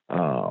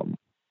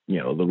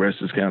 the rest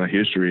is kind of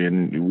history,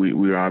 and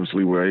we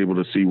obviously were able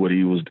to see what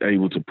he was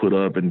able to put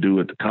up and do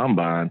at the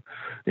combine.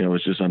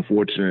 It's just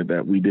unfortunate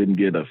that we didn't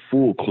get a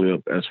full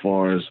clip as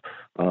far as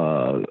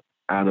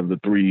out of the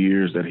 3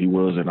 years that he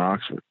was in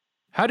Oxford.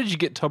 How did you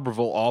get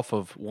Tuberville off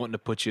of wanting to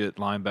put you at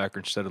linebacker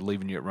instead of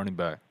leaving you at running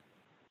back?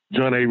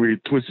 John Avery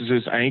twisted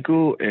his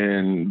ankle,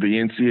 and the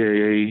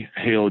NCAA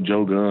held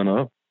Joe Gunn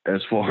up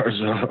as far as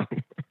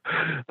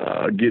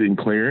getting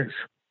clearance.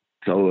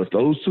 So if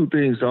those two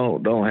things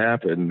don't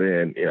happen,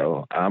 then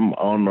I'm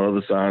on the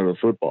other side of the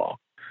football.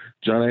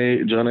 John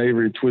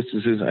Avery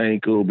twisted his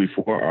ankle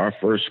before our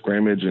first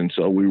scrimmage, and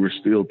so we were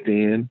still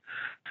thin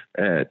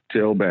at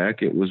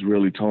tailback. It was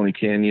really Tony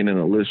Kenyon and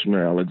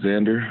Elishma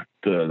Alexander,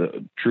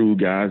 the true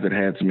guys that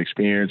had some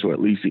experience, or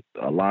at least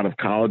a lot of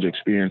college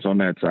experience on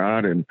that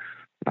side. And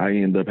I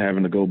ended up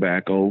having to go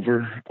back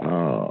over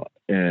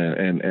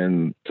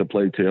and to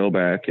play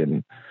tailback.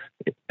 And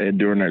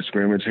during that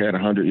scrimmage, had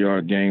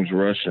 100-yard games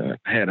rushing,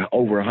 had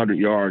over 100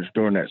 yards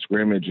during that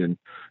scrimmage. And,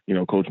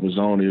 Coach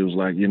Mazzoni was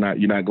like, you're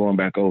not going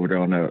back over there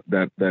on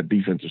that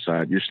defensive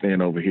side. You're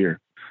staying over here.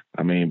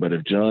 But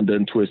if John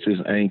doesn't twist his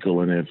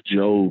ankle, and if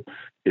Joe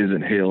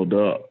isn't held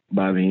up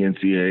by the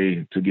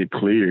NCAA to get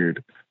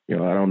cleared, I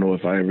don't know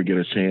if I ever get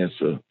a chance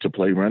to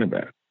play running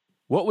back.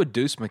 What would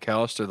Deuce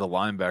McAllister, the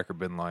linebacker,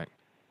 been like?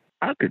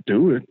 I could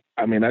do it.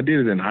 I did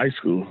it in high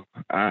school.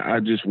 I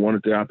just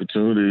wanted the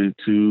opportunity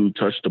to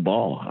touch the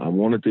ball. I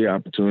wanted the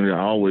opportunity. I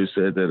always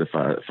said that if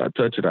I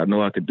touch it, I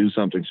know I could do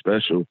something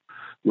special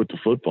with the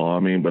football.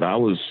 But I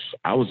was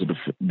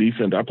a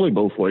defender. I played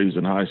both ways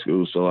in high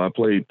school. So I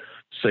played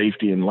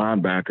safety and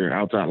linebacker,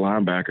 outside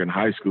linebacker in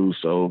high school.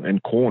 So,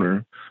 and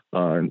corner,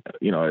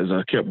 as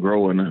I kept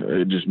growing,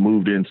 it just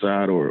moved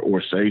inside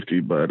or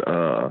safety. But,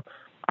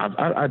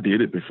 I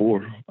did it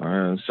before,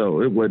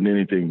 so it wasn't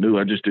anything new.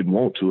 I just didn't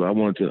want to. I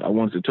wanted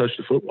to touch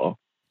the football.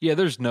 Yeah,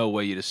 there's no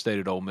way you'd have stayed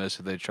at Ole Miss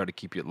if they tried to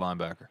keep you at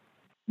linebacker.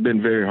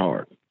 Been very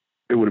hard.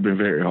 It would have been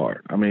very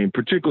hard.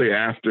 Particularly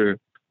after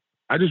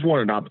I just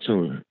wanted an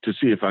opportunity to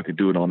see if I could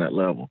do it on that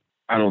level.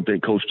 I don't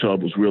think Coach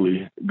Tubb was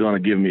really going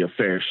to give me a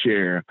fair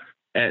share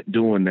at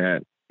doing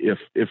that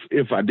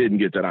if I didn't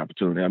get that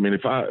opportunity.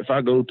 If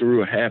I go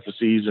through a half a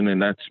season, and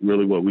that's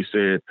really what we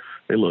said,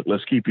 hey, look,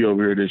 let's keep you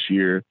over here this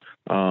year.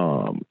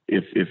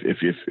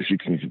 If you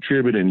can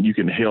contribute and you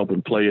can help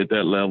and play at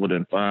that level,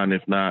 then fine.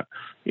 If not,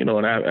 and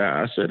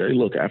I said, hey,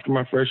 look, after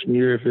my freshman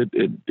year,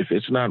 if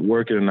it's not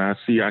working and I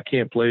see I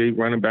can't play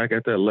running back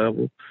at that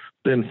level,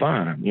 then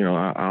fine.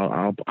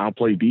 I'll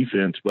play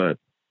defense. But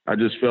I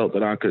just felt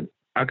that I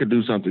could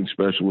do something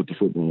special with the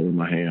football in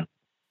my hand.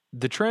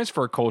 The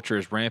transfer culture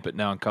is rampant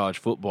now in college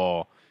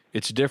football.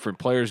 It's different.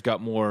 Players got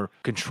more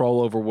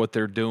control over what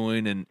they're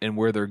doing and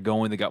where they're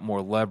going. They got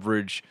more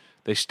leverage.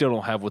 They still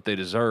don't have what they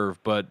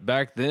deserve. But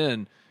back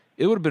then,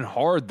 it would have been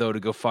hard, though, to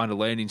go find a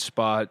landing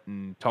spot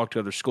and talk to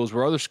other schools.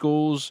 Were other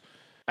schools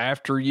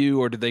after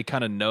you, or did they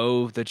kind of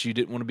know that you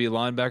didn't want to be a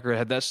linebacker?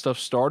 Had that stuff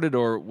started,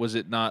 or was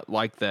it not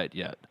like that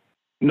yet?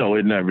 No,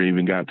 it never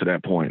even got to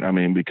that point.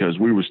 Because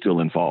we were still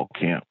in fall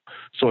camp.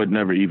 So it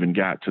never even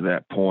got to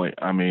that point.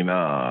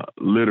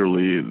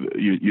 Literally,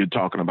 you're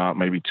talking about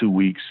maybe 2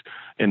 weeks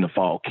in the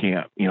fall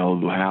camp,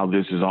 how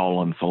this is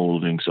all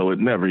unfolding. So it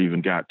never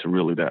even got to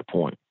really that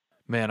point.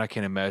 Man, I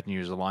can't imagine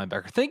you as a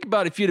linebacker. Think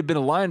about if you'd have been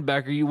a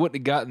linebacker, you wouldn't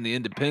have gotten the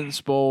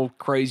Independence Bowl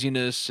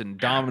craziness and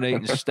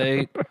dominating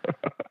state.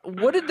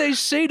 What did they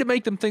see to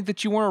make them think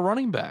that you weren't a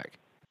running back?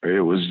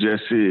 It was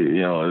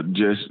Jesse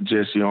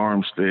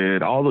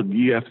Armstead.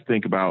 You have to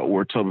think about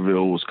where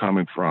Tuberville was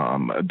coming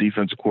from. A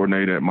defensive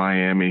coordinator at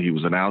Miami. He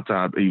was a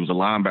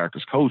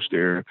linebackers coach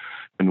there.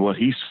 And what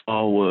he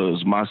saw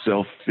was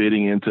myself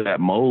fitting into that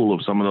mold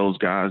of some of those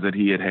guys that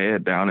he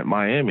had down at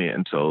Miami.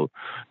 And so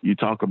you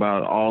talk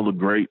about all the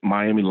great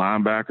Miami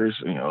linebackers,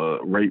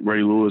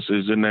 Ray Lewis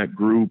is in that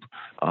group,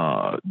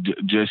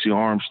 Jesse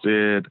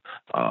Armstead,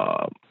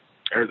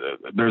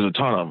 there's a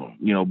ton of them,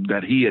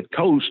 that he had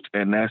coached,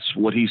 and that's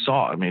what he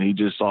saw. I mean, he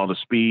just saw the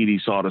speed, he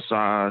saw the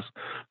size.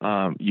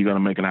 You're going to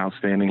make an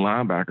outstanding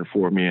linebacker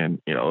for me, and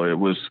it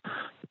was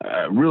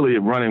really a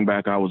running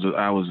back. I was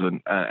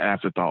an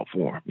afterthought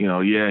for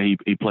him.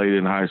 He played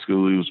in high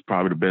school. He was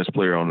probably the best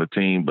player on the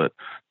team, but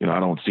I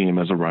don't see him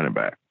as a running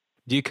back.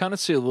 Do you kind of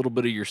see a little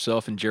bit of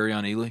yourself in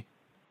Jerrion Ealy?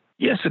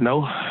 Yes and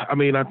no. I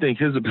mean, I think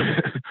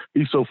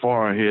he's so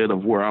far ahead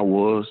of where I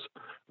was.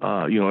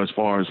 As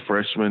far as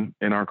freshmen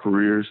in our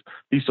careers,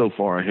 he's so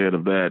far ahead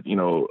of that.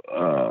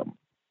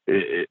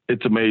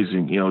 It's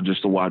amazing,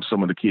 just to watch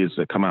some of the kids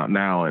that come out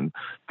now and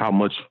how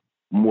much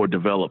more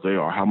developed they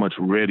are, how much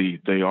ready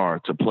they are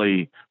to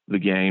play the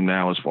game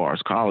now as far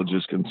as college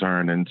is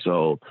concerned. And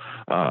so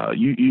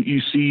you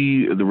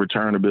see the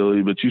return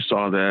ability, but you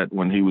saw that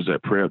when he was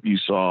at prep. You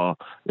saw,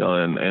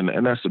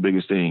 and that's the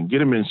biggest thing.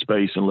 Get him in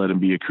space and let him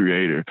be a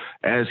creator.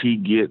 As he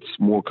gets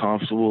more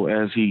comfortable,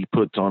 as he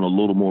puts on a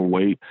little more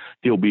weight,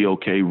 he'll be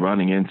okay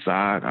running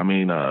inside. I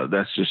mean,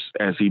 that's just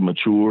as he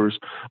matures.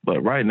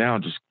 But right now,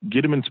 just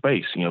get him in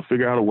space.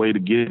 Figure out a way to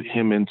get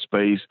him in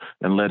space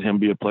and let him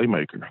be a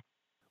playmaker.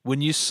 When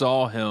you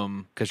saw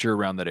him, because you're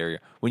around that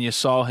area, when you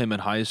saw him in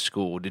high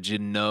school, did you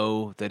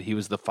know that he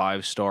was the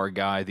 5-star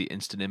guy, the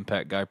instant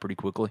impact guy pretty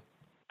quickly?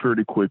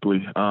 Pretty quickly.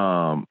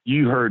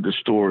 You heard the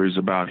stories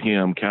about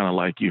him kind of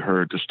like you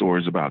heard the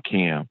stories about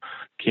Cam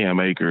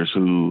Akers,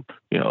 who,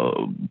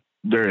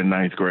 they're in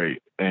 9th grade.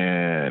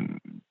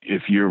 And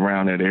if you're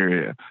around that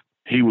area,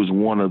 he was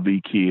one of the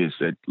kids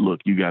that,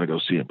 look, you got to go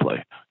see him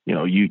play.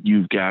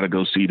 You've got to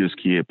go see this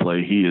kid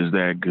play. He is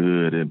that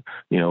good. And,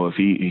 if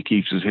he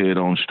keeps his head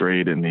on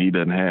straight and he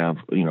doesn't have,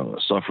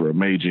 suffer a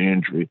major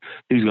injury,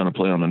 he's going to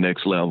play on the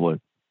next level. And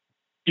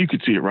you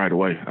could see it right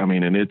away. I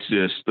mean, and it's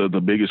just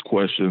the biggest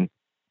question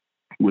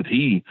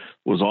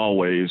was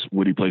always,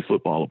 would he play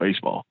football or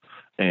baseball?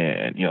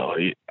 And,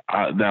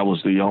 that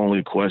was the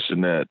only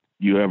question that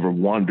you ever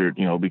wondered,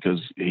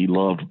 because he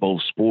loved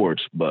both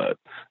sports. But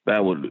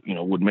that would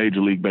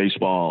Major League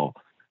Baseball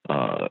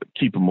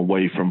keep him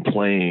away from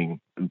playing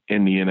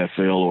in the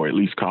NFL or at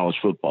least college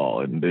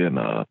football? And then,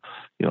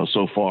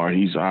 so far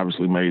he's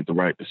obviously made the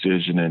right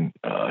decision, and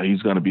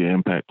he's going to be an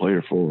impact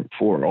player for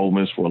Ole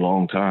Miss for a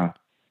long time.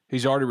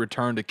 He's already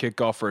returned a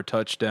kickoff for a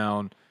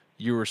touchdown.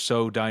 You were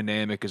so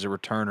dynamic as a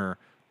returner.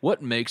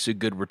 What makes a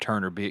good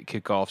returner, be it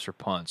kickoffs or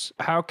punts?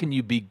 How can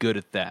you be good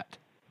at that?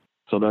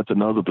 So that's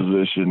another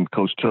position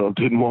Coach Tubb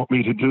didn't want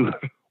me to do.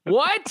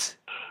 What?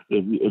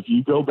 If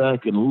you go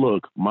back and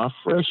look, my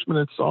freshman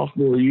and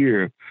sophomore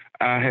year,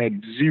 I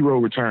had 0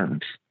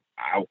 returns.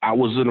 I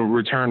wasn't a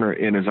returner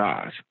in his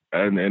eyes.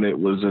 And it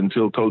was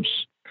until Coach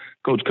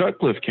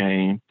Cutcliffe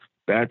came,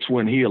 that's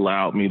when he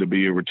allowed me to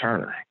be a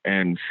returner.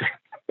 And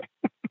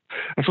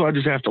so I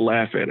just have to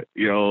laugh at it.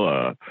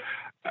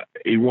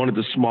 He wanted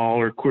the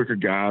smaller, quicker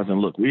guys.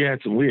 And look, we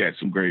had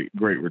some great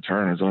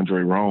returners.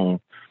 Andre Rome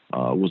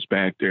was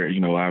back there,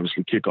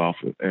 obviously kickoff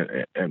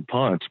and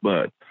punts,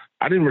 but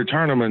I didn't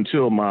return them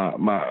until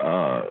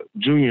my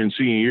junior and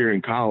senior year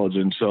in college.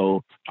 And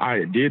so I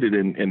did it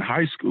in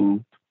high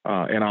school,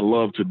 and I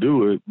love to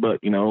do it, but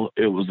it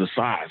was the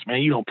size.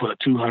 Man, you don't put a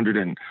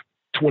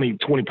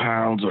 220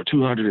 pounds or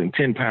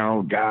 210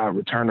 pound guy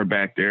returner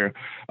back there.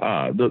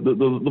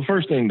 The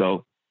first thing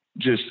though,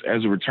 just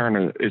as a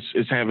returner,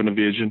 it's having a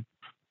vision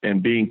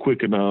and being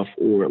quick enough,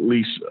 or at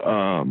least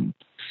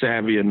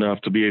savvy enough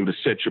to be able to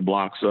set your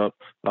blocks up.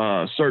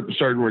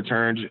 Certain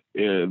returns,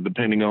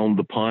 depending on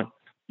the punt,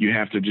 you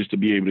have to just to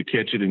be able to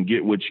catch it and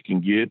get what you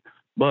can get.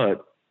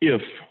 But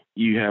if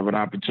you have an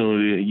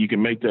opportunity, you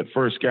can make that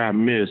first guy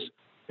miss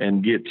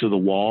and get to the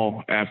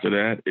wall after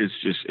that.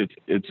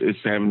 It's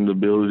having the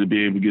ability to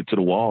be able to get to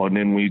the wall. And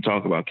then when you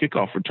talk about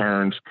kickoff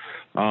returns,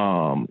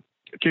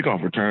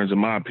 in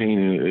my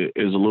opinion,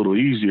 is a little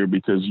easier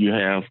because you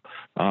have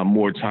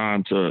more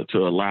time to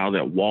allow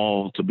that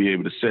wall to be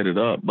able to set it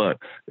up. But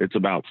it's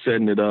about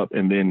setting it up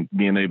and then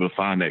being able to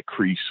find that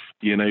crease,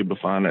 being able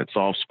to find that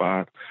soft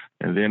spot.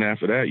 And then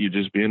after that, you're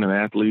just being an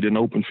athlete in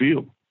open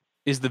field.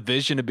 Is the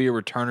vision to be a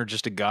returner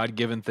just a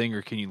God-given thing,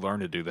 or can you learn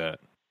to do that?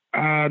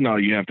 No,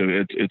 you have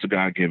to. It's a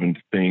God-given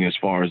thing as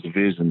far as the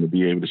vision, to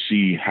be able to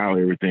see how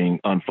everything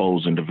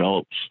unfolds and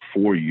develops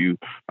for you.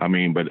 I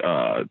mean, but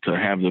to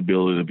have the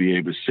ability to be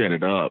able to set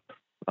it up,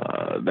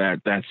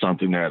 that's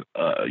something that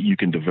you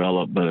can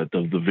develop. But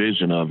the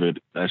vision of it,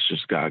 that's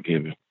just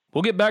God-given.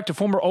 We'll get back to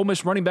former Ole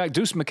Miss running back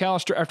Deuce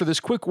McAllister after this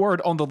quick word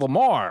on the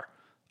Lamar,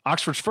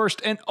 Oxford's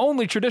first and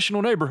only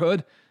traditional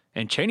neighborhood,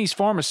 and Cheney's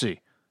Pharmacy,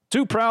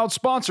 two proud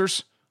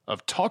sponsors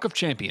of Talk of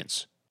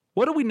Champions.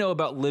 What do we know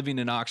about living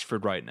in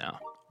Oxford right now?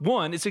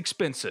 1, it's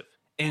expensive.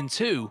 And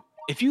 2,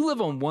 If you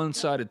live on one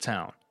side of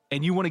town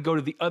and you want to go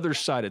to the other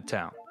side of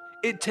town,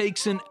 it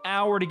takes an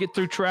hour to get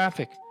through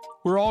traffic.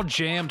 We're all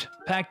jammed,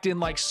 packed in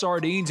like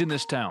sardines in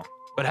this town.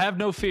 But have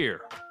no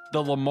fear.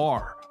 The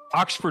Lamar,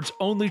 Oxford's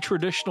only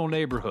traditional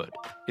neighborhood,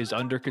 is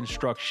under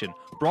construction.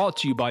 Brought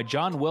to you by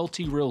John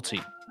Welty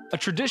Realty. A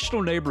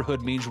traditional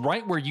neighborhood means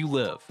right where you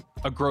live.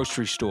 A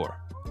grocery store,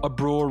 a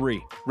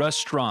brewery,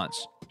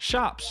 restaurants,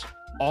 shops,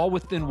 all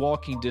within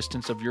walking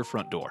distance of your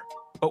front door.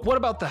 But what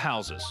about the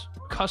houses?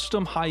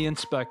 Custom high-end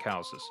spec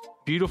houses.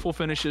 Beautiful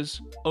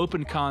finishes,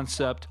 open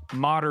concept,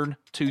 modern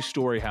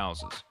 2-story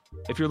houses.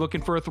 If you're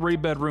looking for a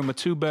 3-bedroom, a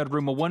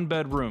 2-bedroom, a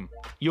 1-bedroom,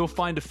 you'll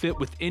find a fit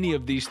with any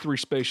of these 3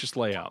 spacious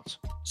layouts.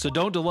 So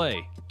don't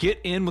delay. Get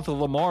in with the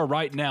Lamar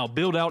right now.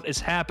 Build out is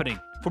happening.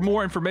 For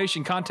more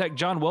information, contact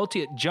John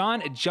Welty at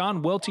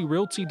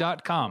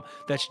john@johnweltyrealty.com.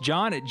 That's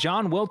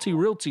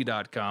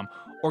john@johnweltyrealty.com,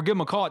 or give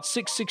him a call at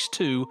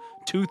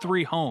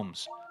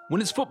 662-23-HOMES.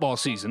 When it's football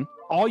season,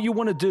 all you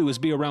want to do is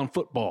be around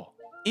football.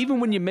 Even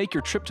when you make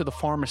your trip to the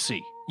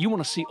pharmacy, you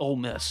want to see Ole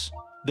Miss.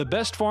 The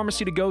best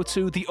pharmacy to go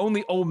to, the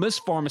only Ole Miss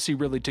pharmacy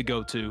really to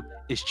go to,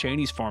 is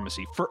Cheney's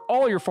Pharmacy for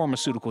all your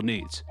pharmaceutical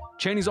needs.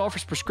 Cheney's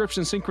offers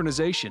prescription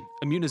synchronization,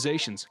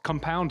 immunizations,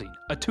 compounding,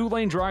 a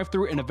 2-lane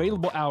drive-through, and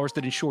available hours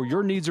that ensure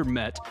your needs are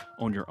met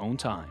on your own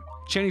time.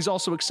 Cheney's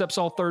also accepts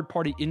all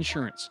third-party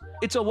insurance.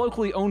 It's a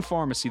locally owned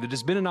pharmacy that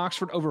has been in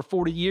Oxford over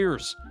 40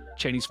 years.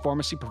 Cheney's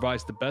Pharmacy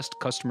provides the best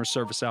customer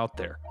service out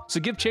there. So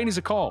give Cheney's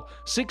a call,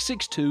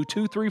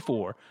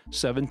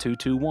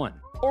 662-234-7221.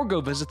 Or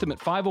go visit them at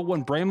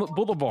 501 Bramlett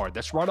Boulevard.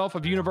 That's right off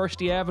of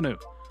University Avenue.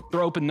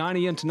 They're open 9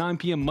 a.m. to 9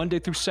 p.m. Monday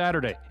through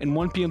Saturday and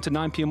 1 p.m. to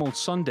 9 p.m. on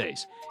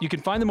Sundays. You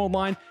can find them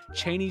online,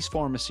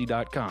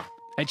 Cheney'sPharmacy.com.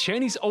 At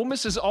Cheney's, Ole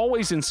Miss is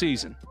always in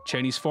season.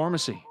 Cheney's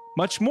Pharmacy,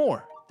 much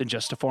more than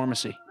just a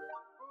pharmacy.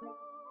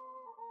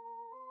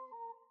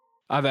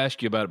 I've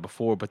asked you about it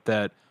before, but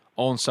that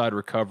onside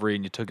recovery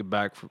and you took it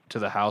back to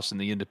the house in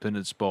the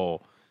Independence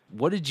Bowl.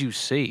 What did you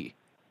see?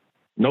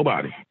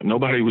 Nobody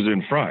was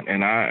in front.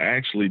 And I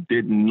actually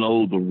didn't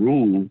know the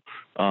rule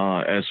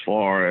as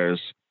far as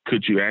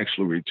could you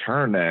actually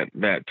return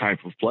that type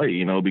of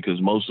play,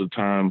 because most of the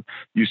time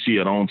you see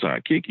an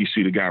onside kick, you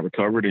see the guy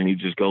recovered and he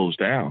just goes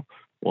down.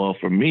 Well,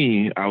 for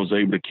me, I was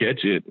able to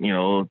catch it,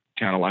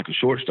 kind of like a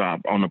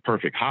shortstop on the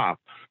perfect hop.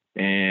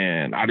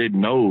 And I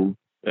didn't know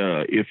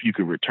if you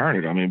could return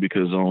it. I mean,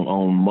 because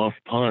on muff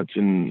punts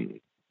and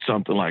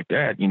something like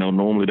that,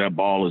 normally that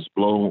ball is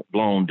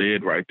blown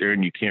dead right there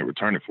and you can't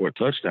return it for a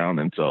touchdown.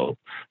 And so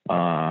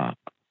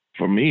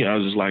for me, I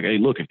was just like, hey,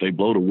 look, if they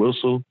blow the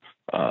whistle,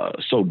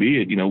 so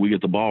be it. We get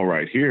the ball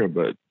right here,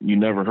 but you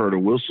never heard a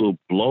whistle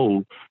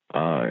blow.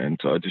 And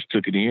so I just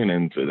took it in.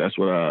 And so that's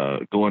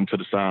what going to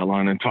the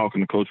sideline and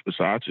talking to Coach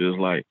Bisaccia is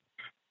like,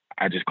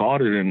 I just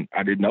caught it and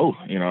I didn't know.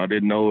 I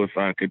didn't know if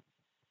I could.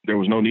 There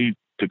was no need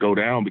to go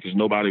down because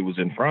nobody was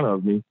in front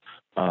of me.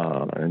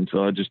 And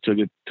so I just took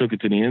it to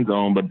the end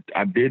zone, but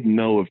I didn't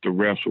know if the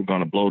refs were going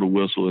to blow the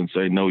whistle and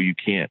say, no, you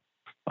can't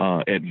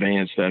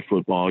advance that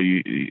football.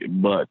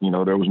 But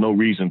there was no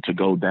reason to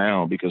go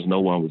down because no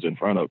one was in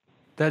front of me.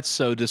 That's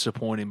so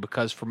disappointing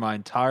because for my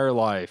entire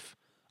life,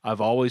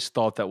 I've always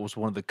thought that was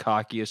one of the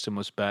cockiest and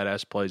most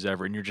badass plays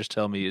ever. And you're just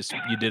telling me you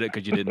did it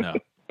because you didn't know.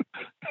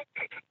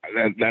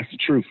 That's the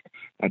truth.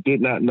 I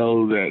did not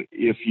know that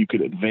if you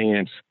could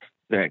advance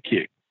that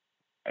kick.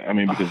 I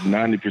mean, because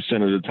 90%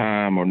 of the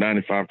time or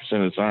 95% of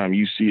the time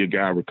you see a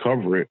guy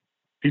recover it,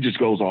 he just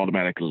goes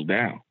automatically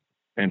down.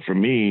 And for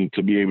me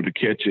to be able to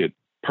catch it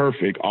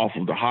perfect off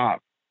of the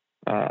hop,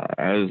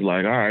 I was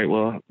like, all right,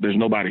 well, there's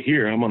nobody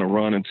here. I'm going to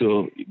run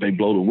until they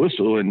blow the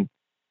whistle, and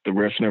the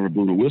refs never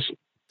blew the whistle.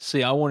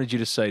 See, I wanted you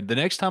to say, the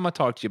next time I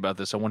talk to you about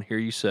this, I want to hear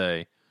you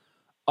say,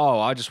 oh,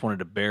 I just wanted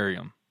to bury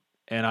him,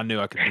 and I knew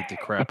I could beat the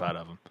crap out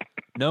of him.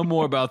 No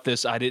more about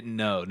this. I didn't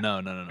know.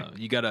 No.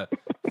 You got to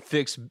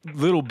fix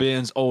little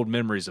Ben's old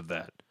memories of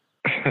that.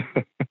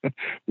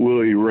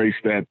 We'll erase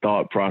that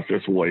thought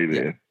process away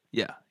then.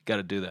 Yeah, got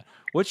to do that.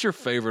 What's your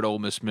favorite Ole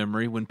Miss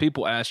memory? When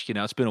people ask you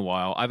now, it's been a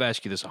while. I've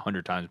asked you this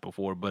 100 times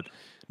before, but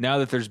now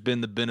that there's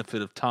been the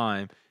benefit of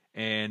time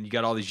and you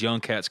got all these young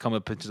cats come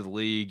up into the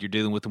league, you're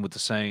dealing with them with the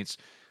Saints.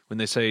 When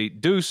they say,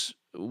 Deuce,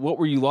 what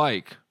were you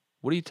like?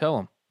 What do you tell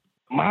them?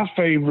 My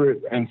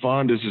favorite and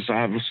fondest is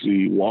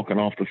obviously walking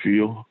off the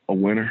field a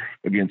winner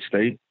against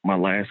State, my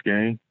last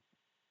game.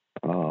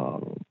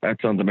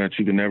 That's something that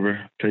you can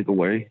never take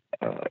away.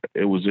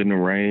 It was in the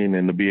rain,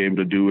 and to be able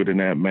to do it in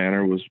that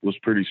manner was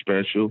pretty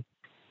special.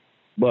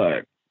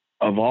 But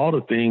of all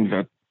the things,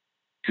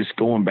 just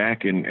going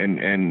back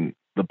and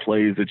the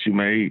plays that you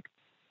made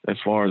as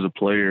far as a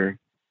player,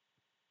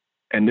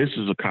 and this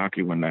is a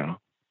cocky one now,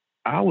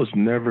 I was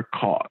never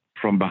caught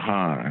from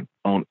behind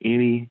on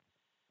any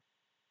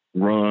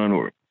run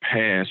or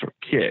pass or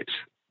catch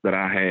that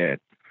I had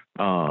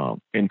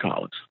in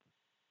college.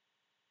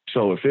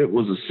 So if it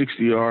was a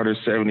 60-yarder,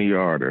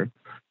 70-yarder,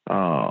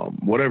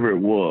 whatever it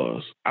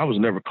was, I was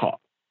never caught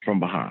from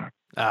behind.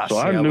 So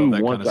I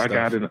knew once I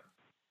got in,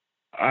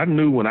 I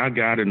knew when I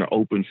got in the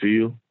open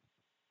field,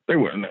 there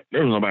was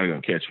nobody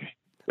going to catch me.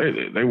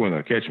 They weren't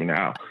going to catch me.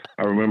 Now,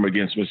 I remember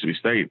against Mississippi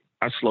State,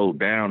 I slowed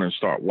down and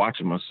started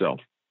watching myself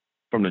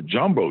from the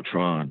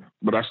Jumbotron,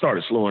 but I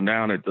started slowing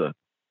down at the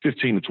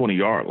 15 to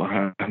 20-yard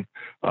line, and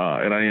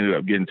I ended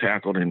up getting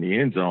tackled in the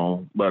end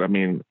zone. But, I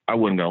mean, I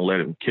wasn't going to let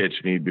him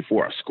catch me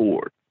before I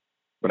scored.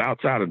 But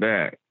outside of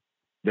that,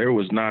 there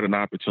was not an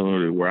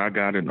opportunity where I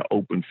got in the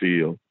open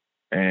field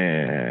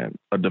and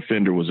a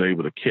defender was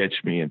able to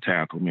catch me and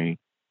tackle me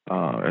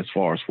as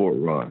far as for a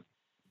run.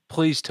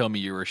 Please tell me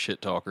you were a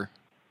shit talker.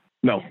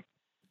 No,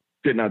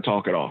 did not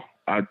talk at all.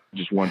 I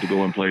just wanted to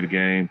go and play the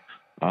game.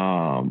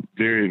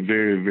 Very,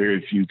 very,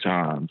 very few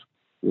times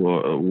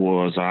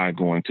was I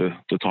going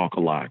to talk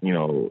a lot. You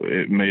know,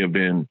 it may have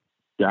been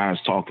guys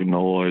talking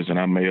noise and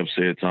I may have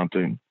said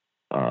something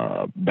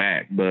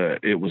back,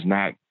 but it was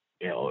not,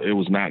 it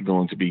was not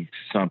going to be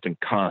something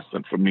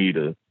constant for me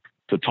to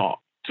talk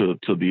to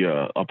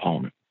the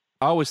opponent.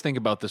 I always think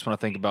about this when I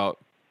think about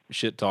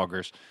shit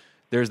talkers.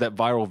 There's that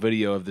viral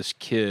video of this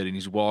kid and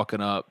he's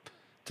walking up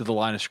to the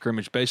line of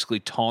scrimmage, basically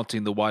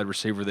taunting the wide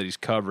receiver that he's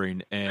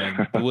covering,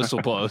 and the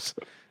whistle blows.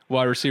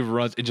 Wide receiver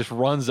runs and just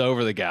runs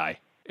over the guy,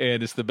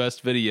 and it's the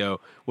best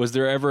video. Was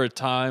there ever a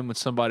time when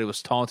somebody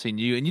was taunting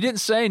you and you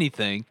didn't say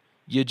anything,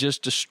 you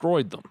just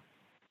destroyed them?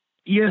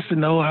 Yes and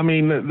no. I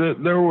mean,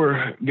 there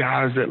were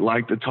guys that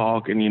like to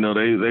talk, and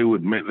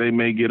they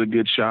may get a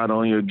good shot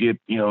on you, get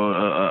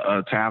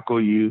a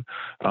tackle you,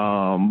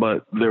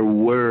 but there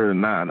were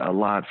not a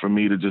lot for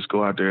me to just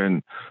go out there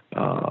and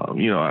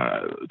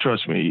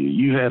trust me.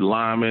 You had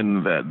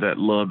linemen that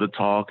loved to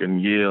talk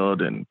and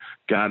yelled and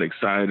got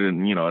excited,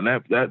 and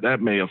and that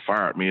may have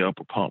fired me up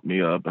or pumped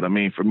me up. But I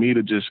mean, for me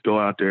to just go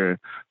out there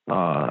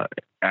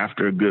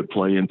after a good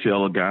play and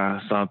tell a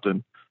guy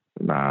something.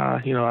 Nah,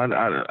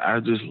 I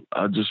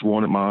just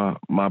wanted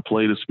my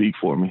play to speak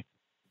for me.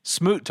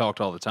 Smoot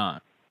talked all the time.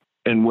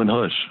 And wouldn't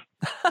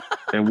hush.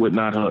 And would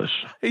not hush.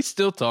 He's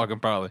still talking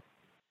probably.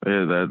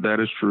 Yeah, that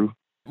is true.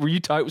 Were you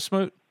tight with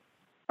Smoot?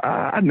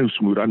 I knew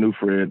Smoot. I knew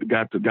Fred.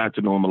 Got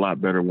to know him a lot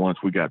better once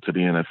we got to the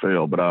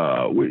NFL. But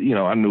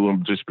I knew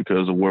him just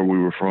because of where we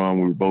were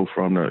from. We were both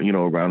from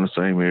around the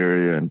same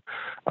area,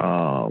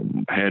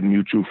 and had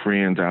mutual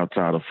friends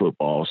outside of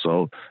football.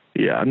 So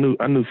yeah, I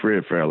knew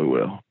Fred fairly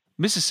well.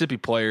 Mississippi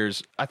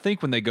players, I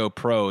think when they go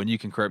pro, and you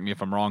can correct me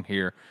if I'm wrong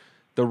here,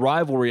 the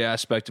rivalry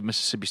aspect of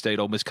Mississippi State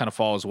Ole Miss kind of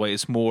falls away.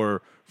 It's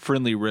more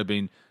friendly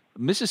ribbing.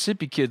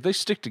 Mississippi kids, they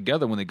stick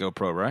together when they go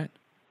pro, right?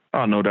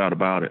 Oh, no doubt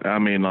about it. I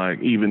mean,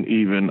 like even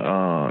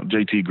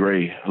JT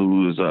Gray,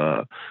 who is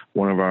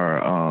one of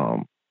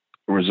our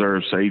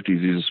reserve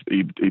safeties,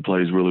 he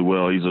plays really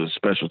well. He's a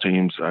special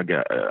teams.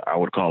 I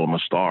would call him a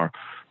star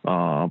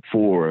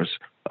for us.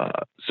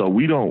 So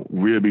we don't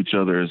rib each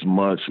other as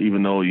much,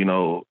 even though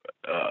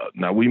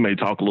now we may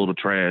talk a little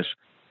trash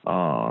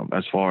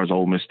as far as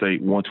Ole Miss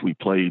State once we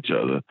play each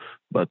other,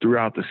 but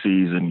throughout the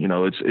season,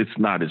 it's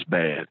not as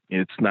bad.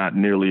 It's not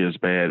nearly as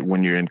bad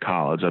when you're in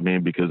college. I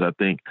mean, because I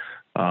think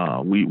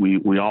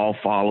we all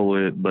follow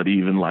it, but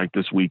even like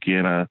this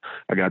weekend, I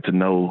got to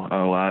know,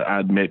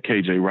 I'd met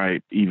KJ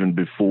Wright even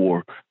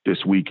before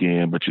this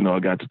weekend, but, I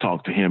got to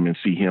talk to him and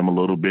see him a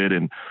little bit.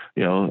 And,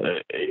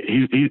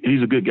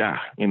 he's a good guy,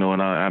 and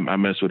I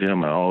mess with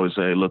him. I always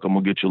say, look, I'm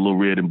gonna get you a little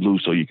red and blue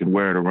so you can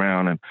wear it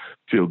around and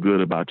feel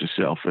good about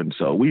yourself. And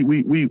so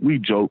we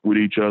joke with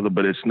each other,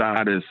 but it's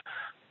not as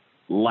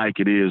like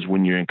it is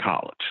when you're in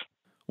college.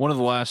 One of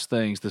the last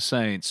things, the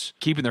Saints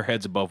keeping their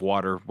heads above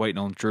water, waiting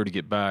on Drew to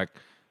get back.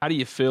 How do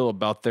you feel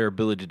about their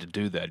ability to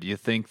do that? Do you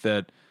think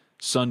that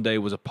Sunday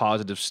was a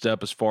positive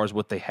step as far as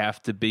what they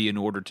have to be in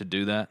order to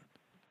do that?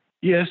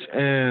 Yes,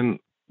 and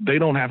they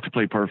don't have to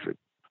play perfect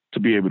to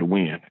be able to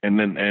win. And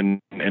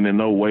in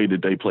no way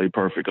did they play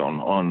perfect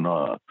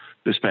on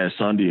this past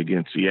Sunday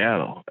against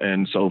Seattle.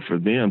 And so for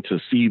them to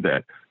see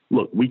that,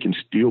 look, we can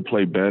still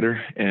play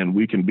better and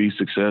we can be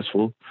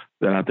successful,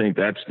 then I think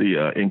that's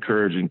the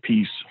encouraging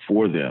piece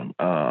for them.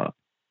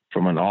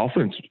 From an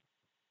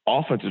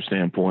offensive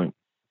standpoint,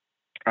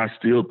 I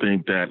still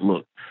think that,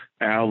 look,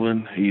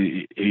 Alvin,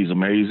 he's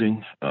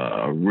amazing,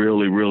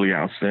 really, really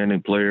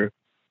outstanding player.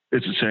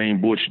 It's a shame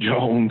Butch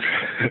Jones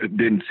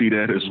didn't see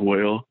that as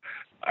well.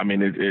 I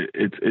mean,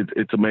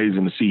 it's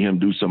amazing to see him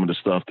do some of the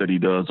stuff that he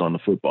does on the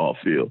football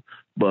field.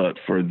 But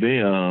for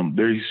them,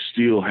 they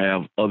still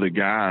have other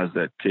guys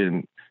that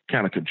can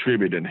kind of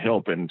contribute and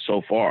help. And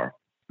so far,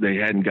 they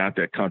hadn't got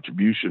that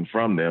contribution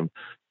from them,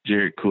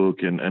 Jared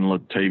Cook and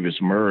Latavius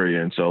Murray.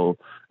 And so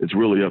it's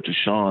really up to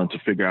Sean to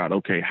figure out,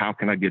 okay, how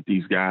can I get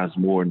these guys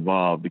more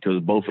involved?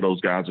 Because both of those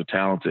guys are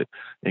talented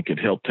and can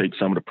help take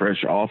some of the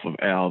pressure off of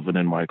Alvin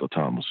and Michael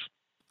Thomas.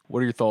 What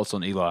are your thoughts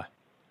on Eli?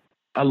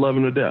 I love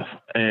him to death,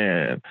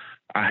 and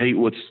I hate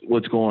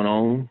what's going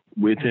on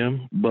with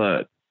him.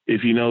 But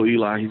if you know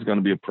Eli, he's going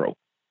to be a pro.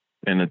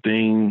 And the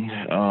thing,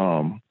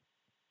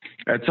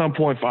 at some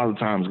point, Father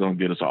Time is going to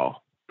get us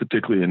all,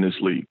 particularly in this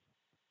league.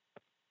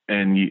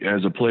 And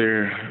as a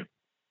player,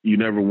 you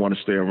never want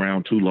to stay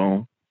around too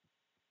long,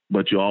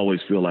 but you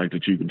always feel like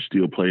that you can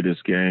still play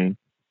this game.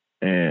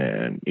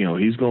 And,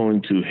 he's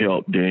going to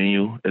help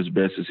Daniel as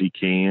best as he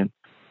can.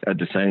 At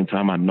the same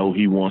time, I know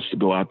he wants to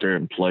go out there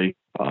and play.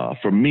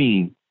 For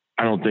me,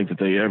 I don't think that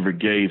they ever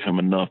gave him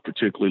enough,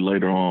 particularly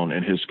later on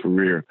in his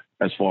career,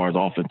 as far as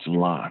offensive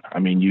line. I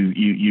mean,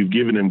 you've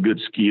given him good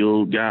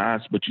skilled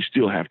guys, but you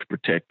still have to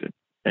protect him.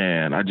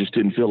 And I just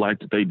didn't feel like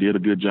that they did a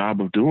good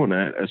job of doing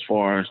that as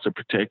far as to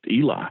protect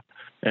Eli.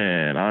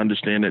 And I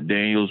understand that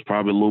Daniel's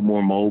probably a little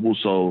more mobile,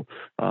 so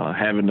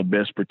having the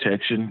best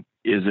protection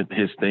isn't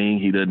his thing.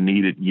 He doesn't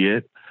need it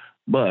yet.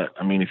 But,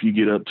 I mean, if you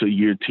get up to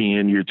year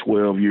 10, year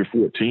 12, year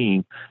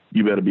 14,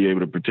 you better be able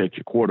to protect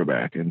your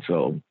quarterback. And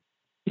so,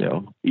 you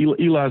know,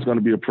 Eli's going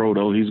to be a pro,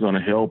 though. He's going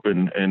to help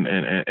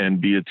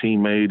and be a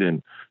teammate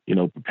and, you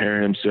know,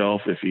 prepare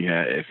himself if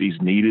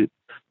he's needed.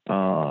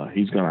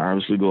 He's going to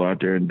obviously go out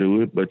there and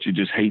do it, but you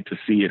just hate to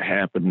see it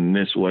happen in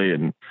this way.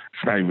 And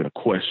it's not even a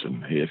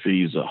question if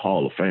he's a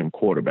Hall of Fame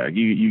quarterback.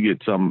 You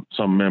get some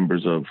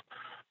members of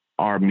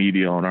our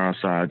media on our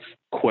sides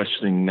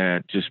questioning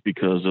that just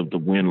because of the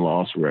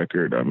win-loss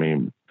record. I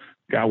mean,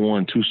 guy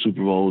won 2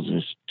 Super Bowls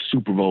and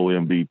Super Bowl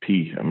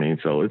MVP. I mean,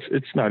 so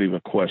it's not even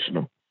a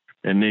question.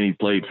 And then he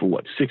played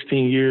for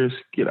 16 years?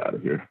 Get out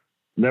of here.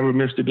 Never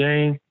missed a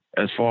game.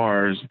 As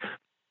far as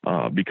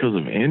because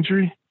of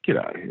injury, get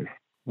out of here.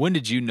 When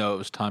did you know it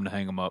was time to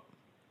hang him up?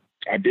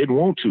 I didn't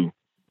want to.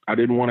 I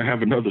didn't want to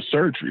have another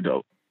surgery,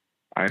 though.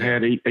 I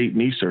had eight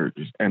knee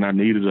surgeries, and I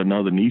needed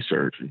another knee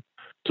surgery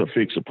to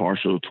fix a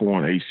partial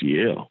torn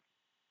ACL.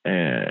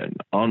 And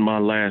on my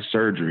last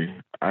surgery,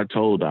 I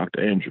told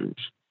Dr. Andrews,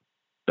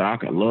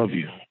 Doc, I love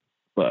you,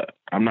 but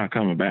I'm not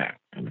coming back.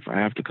 And if I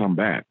have to come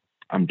back,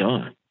 I'm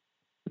done.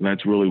 And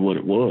that's really what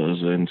it was.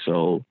 And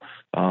so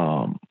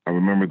I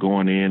remember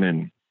going in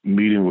and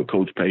meeting with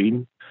Coach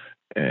Payton,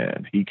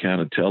 and he kind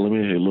of telling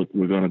me, hey, look,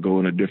 we're going to go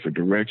in a different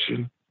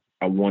direction.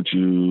 I want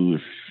you,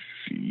 if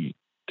you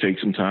take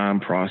some time,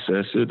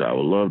 process it. I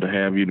would love to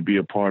have you to be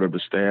a part of the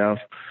staff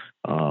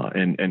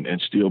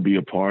and still be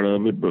a part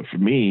of it. But for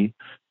me,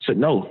 I said,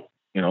 no,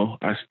 you know,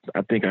 I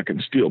think I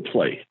can still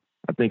play.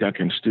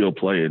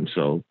 And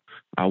so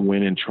I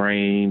went and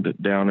trained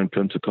down in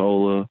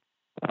Pensacola,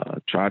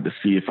 tried to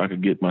see if I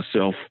could get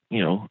myself,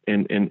 you know,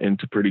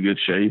 into pretty good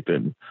shape,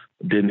 and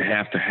didn't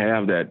have to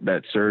have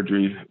that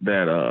surgery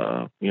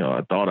that, you know,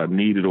 I thought I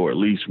needed, or at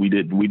least we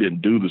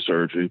didn't do the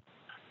surgery.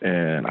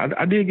 And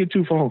I did get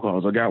 2 phone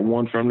calls. I got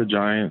one from the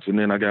Giants, and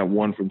then I got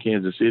one from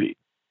Kansas City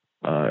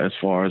as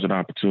far as an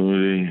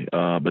opportunity,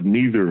 but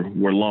neither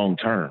were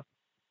long-term.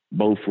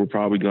 Both were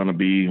probably going to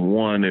be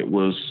one. It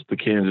was the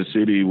Kansas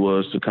City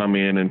was to come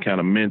in and kind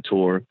of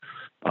mentor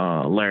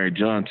Larry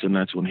Johnson.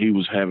 That's when he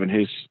was having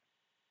his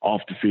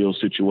off-the-field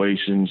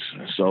situations.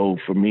 So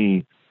for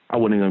me, I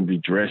wasn't going to be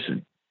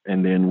dressing.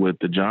 And then with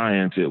the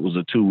Giants, it was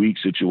a 2-week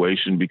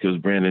situation because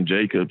Brandon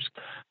Jacobs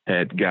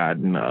had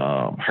gotten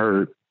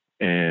hurt.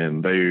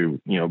 And they, you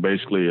know,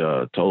 basically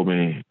told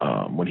me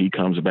when he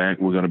comes back,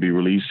 we're going to be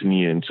releasing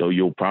you. And so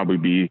you'll probably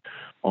be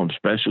on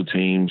special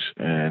teams.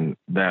 And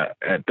that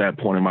at that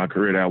point in my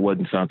career, that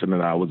wasn't something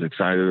that I was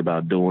excited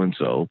about doing.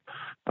 So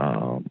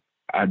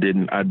I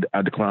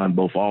declined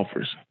both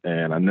offers,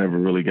 and I never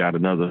really got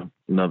another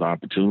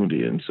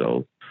opportunity. And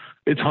so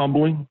it's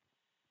humbling,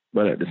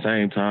 but at the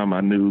same time, I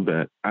knew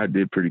that I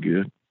did pretty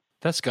good.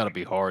 That's got to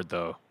be hard,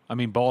 though. I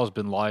mean, ball has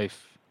been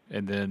life,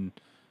 and then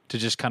to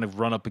just kind of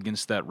run up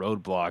against that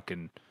roadblock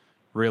and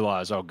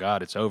realize, oh,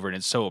 God, it's over, and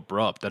it's so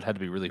abrupt. That had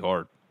to be really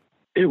hard.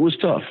 It was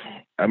tough.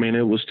 I mean,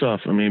 it was tough.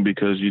 I mean,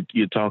 because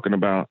you're talking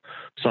about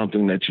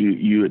something that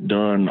you had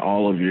done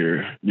all of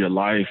your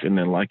life, and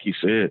then, like you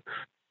said,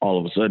 all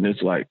of a sudden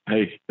it's like,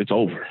 hey, it's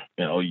over.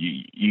 You know,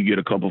 you get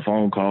a couple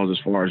phone calls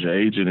as far as your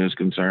agent is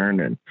concerned,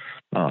 and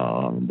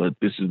but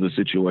this is the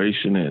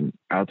situation. And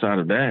outside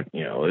of that,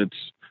 you know,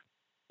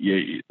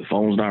 the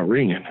phone's not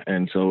ringing,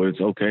 and so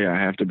it's okay. I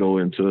have to go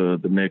into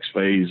the next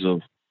phase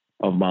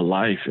of my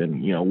life,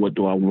 and you know, what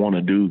do I want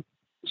to do,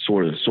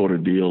 sort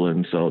of deal.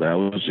 And so that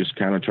was just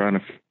kind of trying to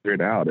figure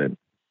it out. And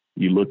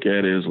you look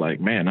at it as like,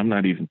 man, I'm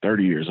not even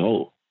 30 years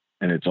old.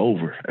 And it's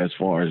over as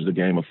far as the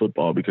game of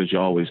football, because you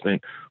always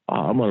think,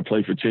 I'm going to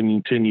play for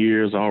 10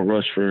 years. I'll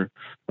rush for,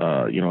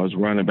 as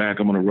running back,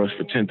 I'm going to rush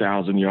for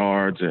 10,000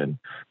 yards. And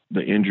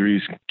the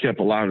injuries kept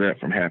a lot of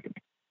that from happening.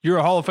 You're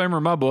a Hall of Famer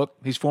in my book.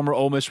 He's former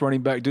Ole Miss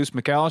running back Deuce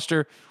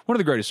McAllister, one of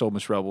the greatest Ole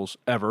Miss Rebels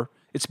ever.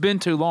 It's been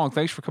too long.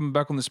 Thanks for coming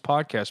back on this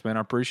podcast, man. I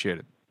appreciate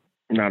it.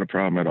 Not a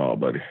problem at all,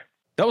 buddy.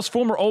 That was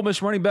former Ole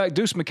Miss running back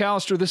Deuce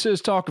McAllister. This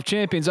is Talk of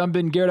Champions. I'm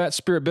Ben Garrett at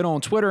Spirit Ben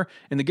on Twitter,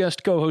 and the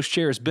guest co-host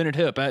chair is Bennett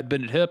Hip at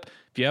Bennett Hip.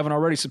 If you haven't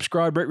already,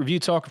 subscribe, rate, review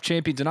Talk of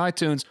Champions in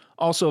iTunes.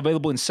 Also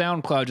available in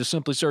SoundCloud. Just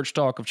simply search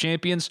Talk of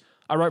Champions.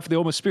 I write for the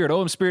Ole Miss Spirit,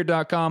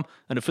 OleMissSpirit.com,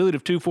 an affiliate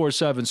of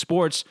 247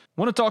 Sports.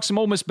 Want to talk some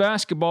Ole Miss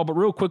basketball, but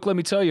real quick, let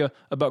me tell you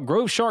about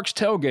Grove Sharks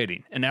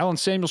Tailgating and Allen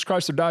Samuels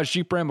Chrysler Dodge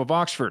Jeep Ram of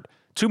Oxford,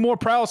 2 more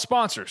proud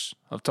sponsors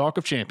of Talk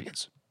of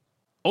Champions.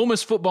 Ole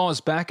Miss football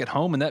is back at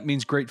home, and that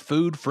means great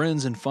food,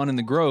 friends, and fun in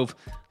the Grove.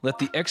 Let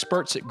the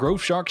experts at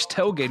Grove Sharks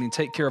Tailgating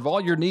take care of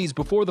all your needs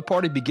before the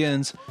party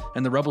begins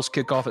and the Rebels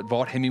kick off at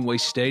Vaught Hemingway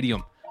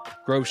Stadium.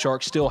 Grove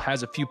Shark still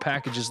has a few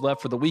packages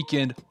left for the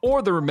weekend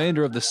or the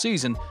remainder of the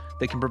season.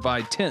 They can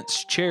provide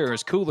tents,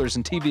 chairs, coolers,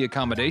 and TV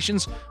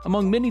accommodations,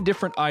 among many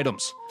different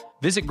items.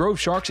 Visit Grove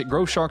Sharks at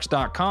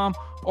grovesharks.com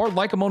or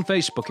like them on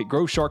Facebook at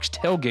Grove Sharks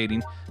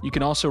Tailgating. You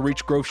can also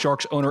reach Grove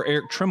Sharks owner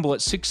Eric Trimble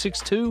at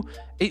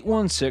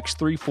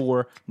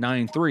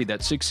 662-816-3493.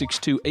 That's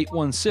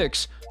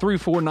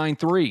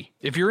 662-816-3493.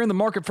 If you're in the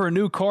market for a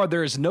new car,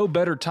 there is no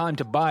better time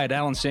to buy at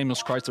Allen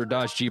Samuels Chrysler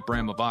Dodge Jeep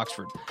Ram of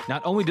Oxford.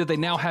 Not only do they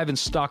now have in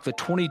stock the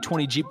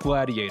 2020 Jeep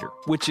Gladiator,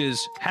 which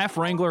is half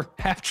Wrangler,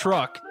 half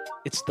truck.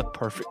 It's the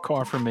perfect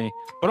car for me.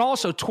 But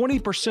also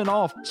 20%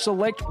 off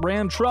select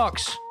Ram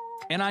trucks.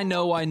 And I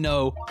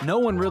know, no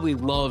one really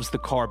loves the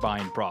car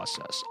buying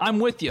process. I'm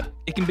with you.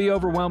 It can be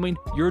overwhelming.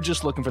 You're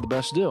just looking for the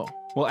best deal.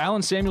 Well,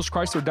 Allen Samuels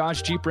Chrysler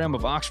Dodge Jeep Ram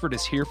of Oxford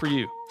is here for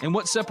you. And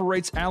what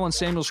separates Allen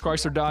Samuels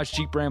Chrysler Dodge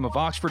Jeep Ram of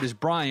Oxford is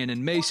Brian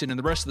and Mason and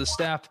the rest of the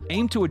staff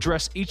aim to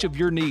address each of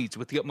your needs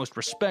with the utmost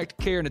respect,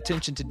 care, and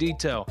attention to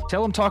detail.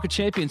 Tell them Talk of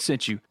Champions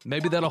sent you.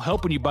 Maybe that'll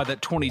help when you buy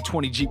that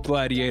 2020 Jeep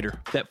Gladiator,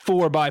 that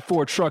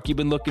 4x4 truck you've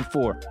been looking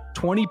for.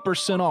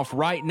 20% off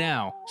right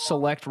now.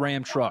 Select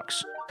Ram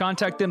trucks.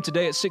 Contact them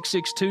today at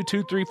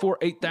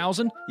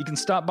 662-234-8000. You can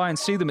stop by and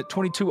see them at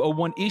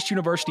 2201 East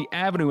University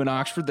Avenue in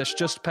Oxford. That's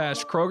just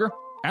past Kroger.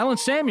 Allen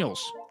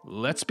Samuels,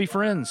 let's be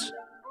friends.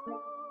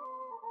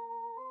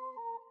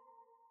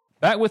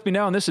 Back with me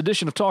now in this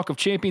edition of Talk of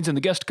Champions, and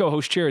the guest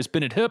co-host chair is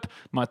Bennett Hipp.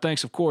 My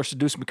thanks, of course, to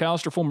Deuce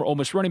McAllister, former Ole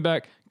Miss running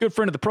back, good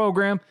friend of the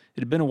program.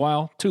 It had been a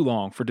while, too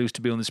long for Deuce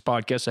to be on this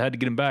podcast. I had to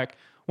get him back.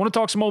 I want to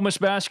talk some Ole Miss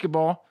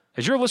basketball.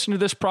 As you're listening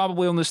to this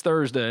probably on this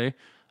Thursday,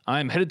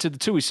 I'm headed to the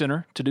TUI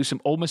Center to do some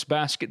Ole Miss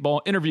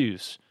basketball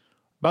interviews.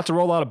 About to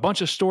roll out a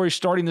bunch of stories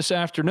starting this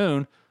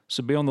afternoon,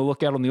 so be on the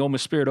lookout on the Ole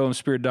Miss Spirit,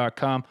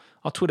 OleMissSpirit.com.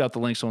 I'll tweet out the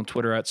links on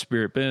Twitter at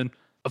SpiritBen.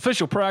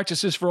 Official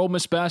practices for Ole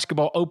Miss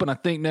basketball open, I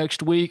think,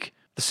 next week.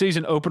 The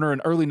season opener in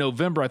early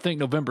November, I think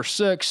November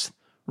 6th.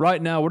 Right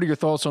now, what are your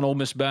thoughts on Ole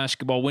Miss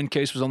basketball?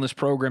 Windcase was on this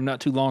program not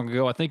too long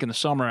ago, I think in the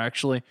summer,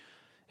 actually,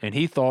 and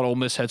he thought Ole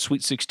Miss had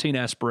Sweet 16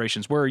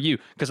 aspirations. Where are you?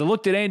 Because I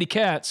looked at Andy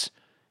Katz,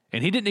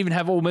 and he didn't even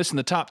have Ole Miss in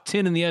the top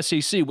 10 in the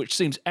SEC, which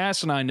seems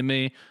asinine to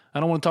me. I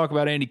don't want to talk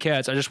about Andy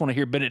Katz. I just want to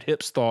hear Bennett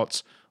Hipp's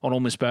thoughts on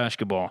Ole Miss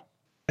basketball.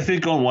 I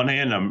think on one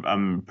hand,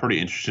 I'm pretty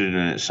interested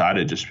and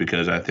excited just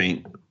because I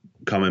think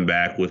coming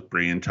back with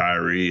Brian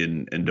Tyree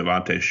and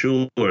Devontae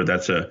Shuler,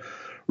 that's a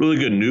really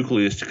good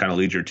nucleus to kind of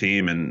lead your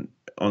team. And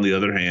on the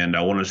other hand,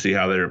 I want to see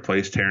how they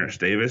replace Terrence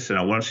Davis, and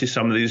I want to see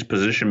some of these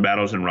position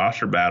battles and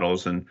roster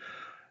battles. And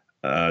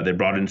they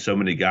brought in so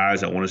many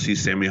guys. I want to see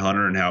Sammy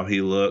Hunter and how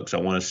he looks.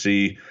 I want to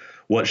see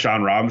what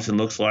Sean Robinson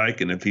looks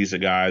like, and if he's a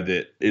guy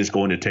that is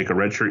going to take a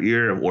redshirt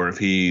year, or if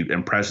he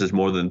impresses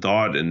more than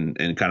thought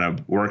and kind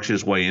of works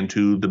his way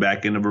into the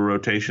back end of a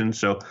rotation.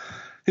 So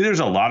I think there's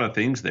a lot of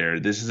things there.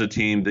 This is a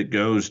team that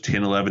goes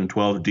 10, 11,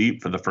 12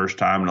 deep for the first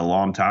time in a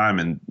long time,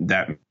 and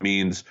that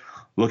means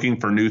looking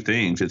for new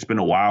things. It's been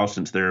a while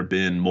since there have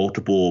been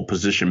multiple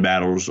position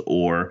battles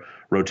or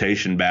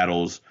rotation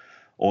battles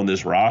on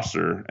this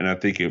roster, and I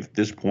think at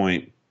this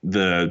point,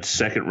 the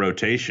second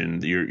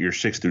rotation, your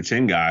 6 through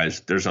 10 guys,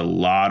 there's a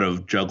lot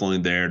of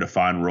juggling there to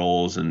find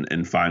roles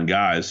and find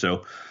guys.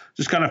 So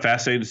just kind of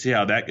fascinated to see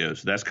how that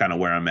goes. That's kind of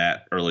where I'm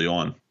at early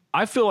on.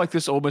 I feel like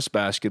this Ole Miss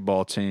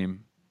basketball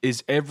team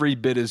is every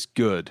bit as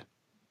good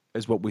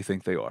as what we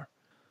think they are.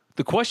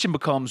 The question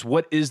becomes,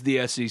 what is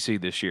the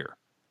SEC this year?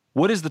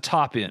 What is the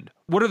top end?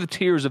 What are the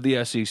tiers of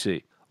the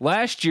SEC?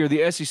 Last year,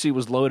 the SEC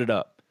was loaded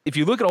up. If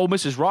you look at Ole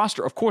Miss's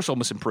roster, of course Ole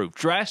Miss improved,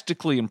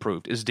 drastically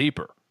improved, is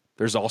deeper.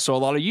 There's also a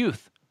lot of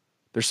youth.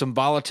 There's some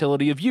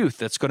volatility of youth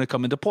that's going to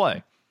come into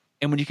play.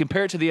 And when you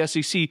compare it to the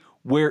SEC,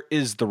 where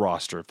is the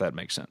roster, if that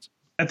makes sense?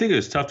 I think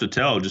it's tough to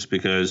tell just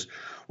because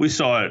we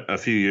saw it a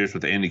few years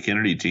with the Andy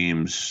Kennedy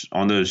teams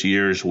on those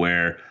years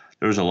where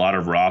there was a lot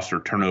of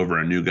roster turnover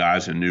and new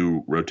guys and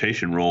new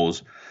rotation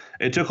roles.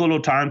 It took a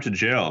little time to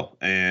gel.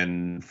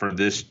 And for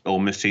this Ole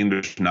Miss team,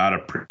 there's not a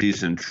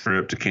preseason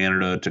trip to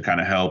Canada to kind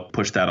of help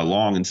push that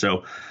along. And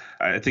so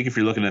I think if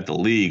you're looking at the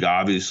league,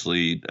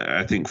 obviously,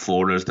 I think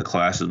Florida is the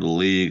class of the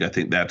league. I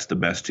think that's the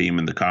best team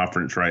in the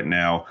conference right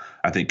now.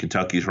 I think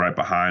Kentucky's right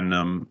behind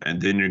them. And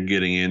then you're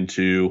getting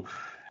into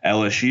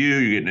LSU,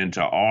 you're getting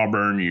into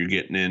Auburn, you're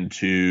getting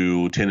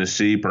into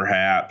Tennessee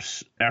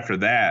perhaps. After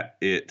that,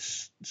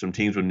 it's some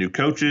teams with new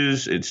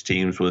coaches. It's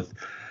teams with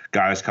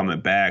guys coming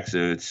back. So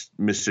it's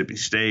Mississippi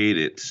State.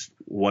 It's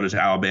what does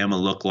Alabama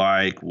look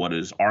like? What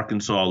does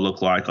Arkansas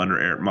look like under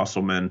Eric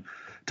Musselman?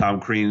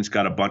 Tom Crean's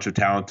got a bunch of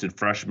talented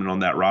freshmen on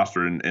that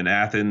roster in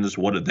Athens.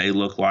 What do they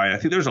look like? I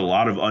think there's a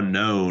lot of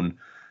unknown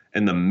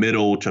in the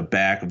middle to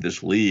back of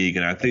this league,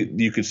 and I think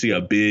you could see a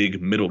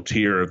big middle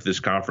tier of this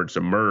conference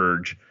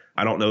emerge.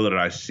 I don't know that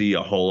I see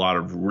a whole lot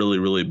of really,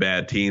 really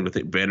bad teams. I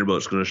think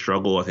Vanderbilt's going to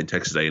struggle. I think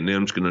Texas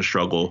A&M's going to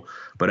struggle.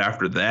 But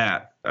after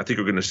that, I think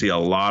we're going to see a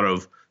lot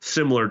of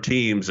similar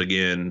teams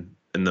again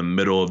in the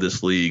middle of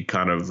this league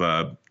kind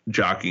of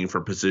jockeying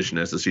for position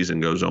as the season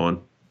goes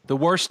on. The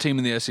worst team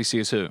in the SEC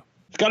is who?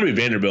 It's got to be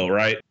Vanderbilt,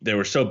 right? They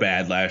were so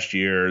bad last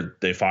year.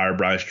 They fired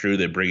Bryce Drew.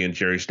 They bring in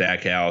Jerry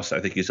Stackhouse. I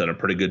think he's done a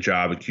pretty good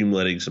job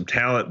accumulating some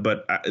talent,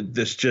 but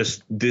this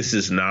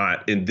is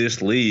not in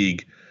this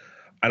league.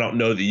 I don't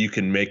know that you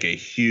can make a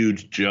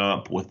huge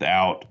jump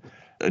without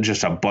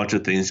just a bunch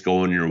of things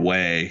going your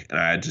way.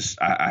 And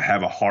I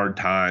have a hard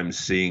time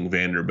seeing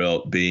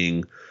Vanderbilt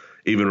being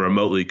even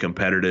remotely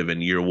competitive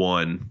in year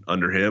one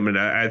under him. And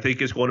I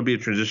think it's going to be a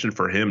transition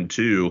for him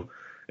too,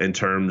 in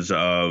terms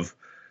of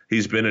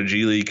he's been a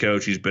G League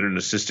coach. He's been an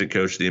assistant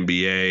coach in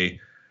the NBA.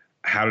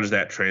 How does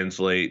that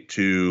translate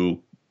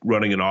to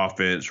running an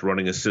offense,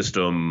 running a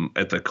system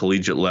at the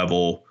collegiate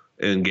level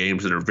in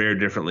games that are very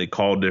differently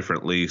called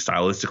differently,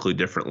 stylistically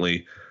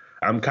differently?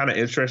 I'm kind of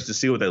interested to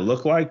see what they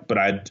look like, but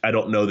I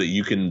don't know that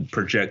you can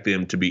project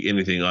them to be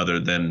anything other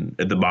than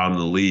at the bottom of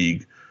the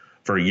league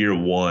for year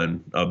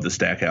one of the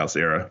Stackhouse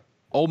era.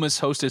 Ole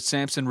Miss hosted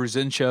Samson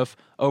Ruzinchev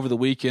over the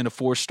weekend, a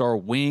 4-star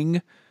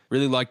wing.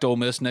 Really liked Ole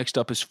Miss. Next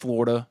up is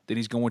Florida. Then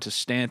he's going to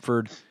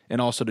Stanford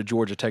and also to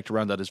Georgia Tech to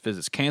round out his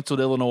visits.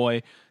 Canceled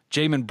Illinois.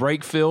 Jamin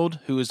Brakefield,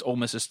 who is Ole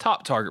Miss's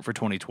top target for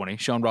 2020.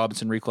 Sean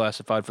Robinson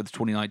reclassified for the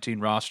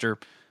 2019 roster.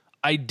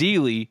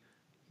 Ideally,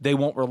 they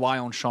won't rely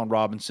on Sean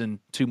Robinson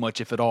too much,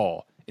 if at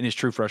all, in his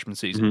true freshman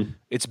season. Mm-hmm.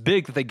 It's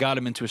big that they got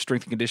him into a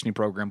strength and conditioning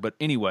program. But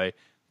anyway,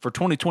 for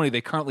 2020,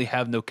 they currently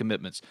have no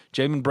commitments.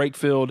 Jamin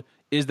Brakefield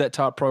is that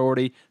top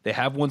priority. They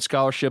have one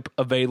scholarship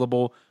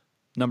available.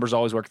 Numbers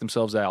always work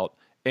themselves out.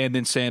 And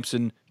then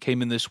Samson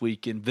came in this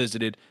week and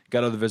visited,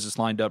 got other visits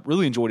lined up.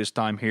 Really enjoyed his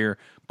time here.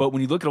 But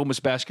when you look at Ole Miss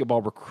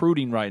basketball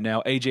recruiting right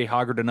now, A.J.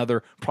 Hoggard,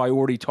 another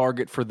priority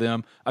target for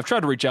them. I've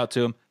tried to reach out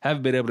to him.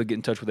 Haven't been able to get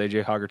in touch with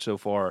A.J. Hoggard so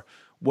far.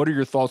 What are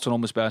your thoughts on Ole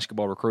Miss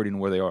basketball recruiting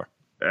and where they are?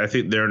 I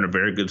think they're in a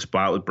very good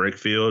spot with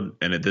Brakefield.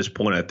 And at this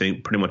point, I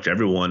think pretty much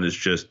everyone is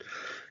just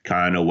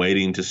kind of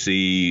waiting to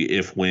see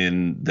if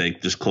when they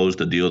just close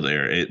the deal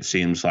there. It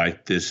seems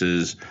like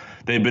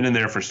they've been in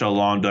there for so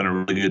long, done a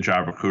really good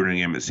job recruiting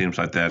him. It seems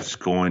like that's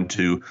going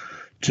to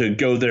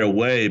go their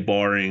way,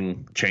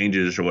 barring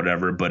changes or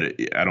whatever. But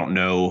I don't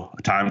know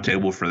a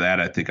timetable for that.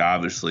 I think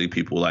obviously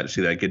people would like to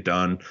see that get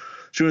done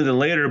sooner than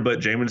later. But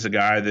Jamin's a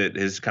guy that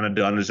has kind of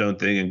done his own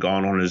thing and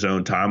gone on his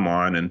own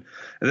timeline. And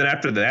then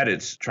after that,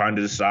 it's trying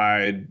to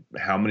decide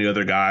how many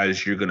other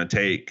guys you're going to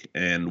take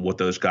and what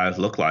those guys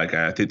look like.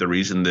 I think the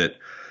reason that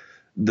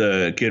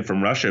the kid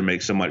from Russia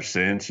makes so much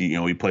sense.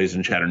 He plays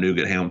in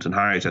Chattanooga at Hamilton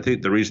Heights. I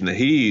think the reason that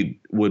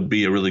he would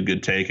be a really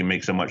good take and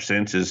make so much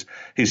sense is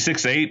he's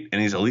 6'8"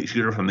 and he's an elite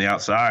shooter from the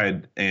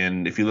outside.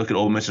 And if you look at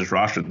Ole Miss's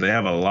roster, they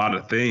have a lot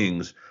of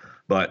things,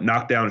 but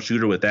knockdown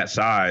shooter with that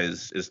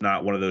size is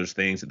not one of those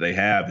things that they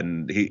have.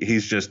 And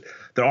he's just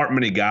 – there aren't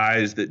many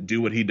guys that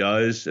do what he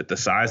does at the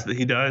size that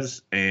he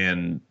does,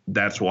 and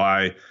that's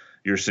why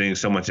you're seeing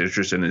so much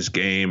interest in his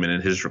game and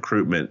in his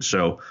recruitment.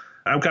 So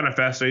I'm kind of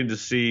fascinated to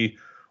see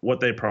 – what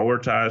they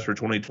prioritize for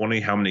 2020,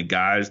 how many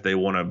guys they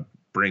want to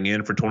bring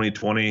in for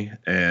 2020,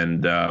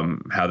 and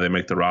how they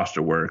make the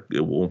roster work.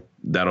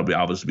 That'll be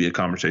obviously be a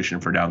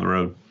conversation for down the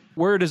road.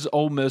 Where does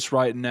Ole Miss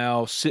right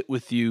now sit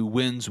with you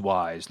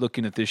wins-wise,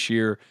 looking at this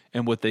year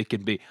and what they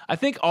can be? I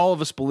think all of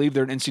us believe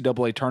they're an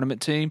NCAA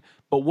tournament team,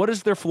 but what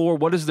is their floor?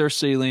 What is their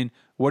ceiling?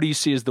 What do you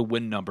see as the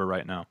win number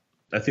right now?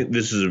 I think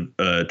this is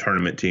a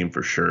tournament team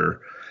for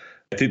sure.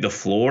 I think the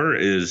floor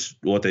is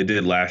what they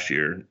did last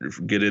year.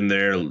 Get in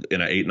there in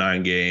an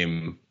 8-9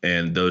 game,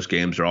 and those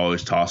games are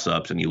always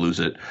toss-ups, and you lose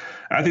it.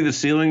 I think the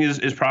ceiling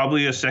is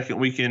probably a second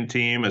weekend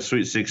team, a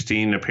Sweet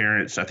 16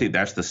 appearance. I think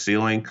that's the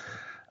ceiling.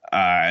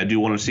 I do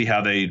want to see how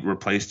they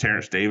replace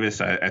Terrence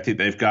Davis. I think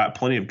they've got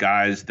plenty of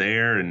guys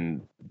there,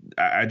 and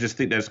I just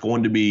think that's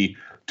going to be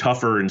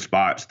tougher in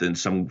spots than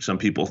some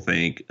people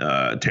think.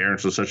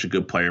 Terrence was such a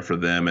good player for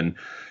them, and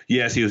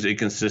yes, he was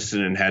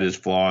inconsistent and had his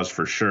flaws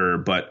for sure,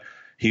 but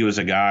he was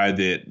a guy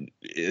that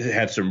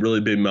had some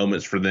really big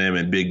moments for them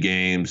in big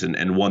games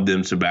and won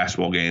them some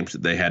basketball games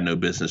that they had no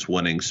business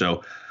winning.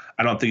 So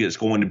I don't think it's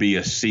going to be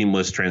a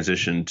seamless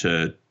transition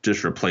to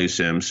just replace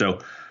him.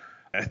 So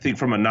I think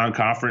from a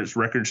non-conference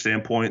record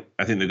standpoint,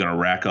 I think they're going to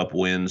rack up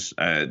wins.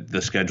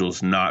 The schedule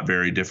is not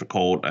very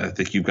difficult. I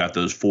think you've got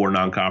those 4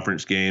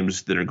 non-conference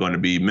games that are going to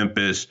be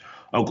Memphis,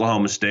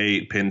 Oklahoma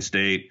State, Penn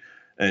State,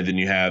 and then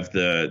you have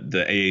the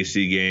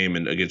AAC game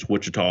and against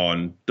Wichita,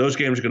 and those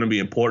games are going to be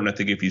important. I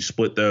think if you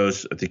split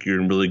those, I think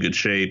you're in really good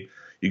shape.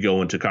 You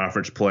go into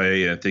conference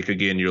play. I think,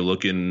 again, you're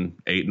looking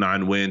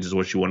 8-9 wins is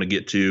what you want to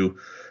get to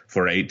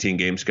for an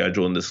 18-game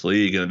schedule in this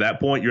league. And at that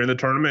point, you're in the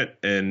tournament,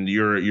 and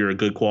you're a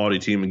good quality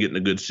team and getting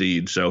a good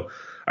seed. So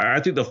I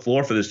think the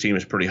floor for this team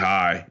is pretty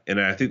high, and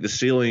I think the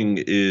ceiling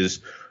is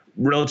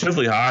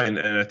relatively high, and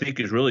I think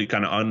is really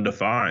kind of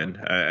undefined.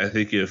 I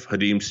think if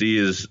Hadim C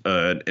is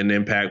an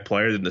impact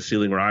player, then the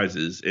ceiling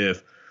rises.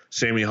 If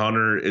Sammy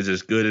Hunter is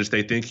as good as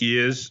they think he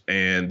is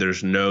and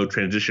there's no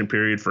transition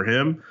period for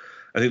him,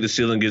 I think the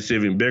ceiling gets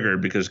even bigger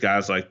because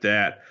guys like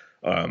that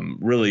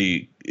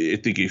really, I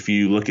think if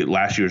you look at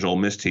last year's Ole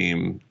Miss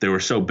team, they were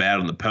so bad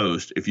on the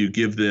post. If you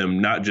give them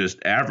not just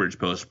average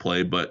post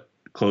play, but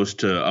close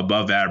to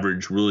above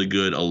average, really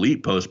good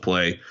elite post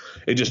play,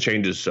 it just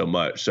changes so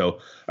much. So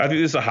I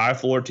think this is a high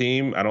floor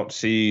team. I don't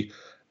see,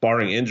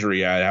 barring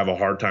injury, I have a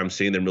hard time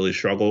seeing them really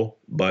struggle.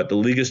 But the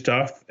league is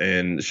tough,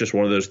 and it's just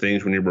one of those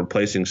things when you're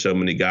replacing so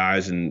many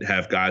guys and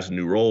have guys in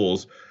new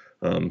roles.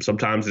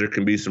 Sometimes there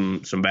can be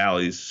some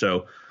valleys.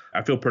 So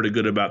I feel pretty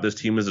good about this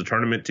team as a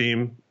tournament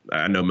team.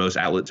 I know most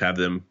outlets have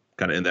them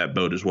kind of in that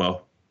boat as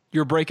well.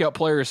 Your breakout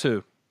player is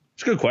who?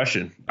 It's a good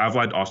question. I've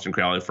liked Austin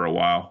Crowley for a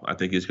while. I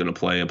think he's going to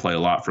play a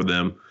lot for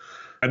them.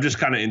 I'm just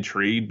kind of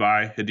intrigued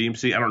by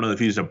Hadimsi. I don't know if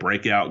he's a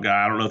breakout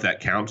guy. I don't know if that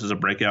counts as a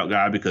breakout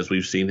guy because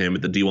we've seen him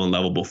at the D1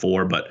 level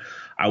before, but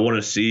I want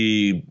to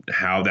see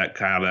how that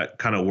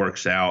kind of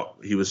works out.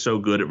 He was so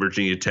good at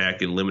Virginia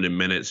Tech in limited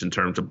minutes in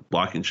terms of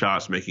blocking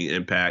shots, making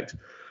impact.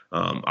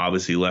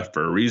 Obviously left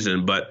for a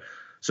reason, but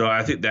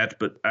I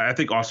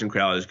think Austin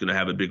Crowley is going to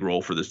have a big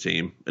role for this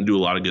team and do a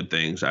lot of good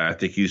things. I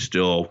think he's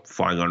still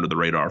flying under the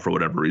radar for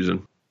whatever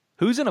reason.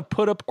 Who's in a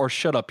put up or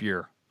shut up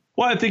year?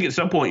 Well, I think at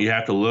some point you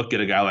have to look at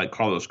a guy like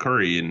Carlos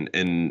Curry,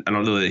 and I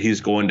don't know that he's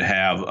going to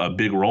have a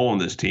big role in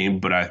this team,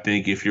 but I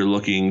think if you're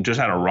looking just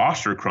at a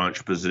roster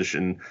crunch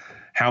position,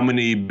 how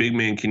many big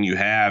men can you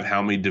have?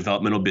 How many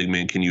developmental big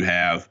men can you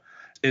have?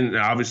 And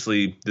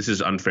obviously this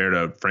is unfair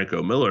to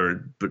Franco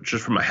Miller, but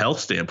just from a health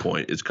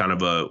standpoint, it's kind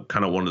of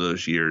one of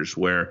those years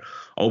where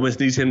Ole Miss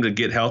needs him to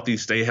get healthy,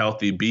 stay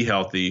healthy, be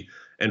healthy,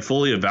 and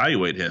fully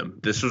evaluate him.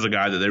 This was a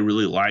guy that they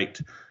really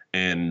liked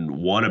and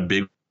won a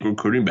big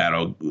recruiting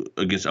battle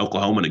against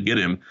Oklahoma to get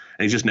him,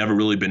 and he's just never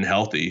really been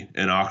healthy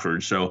in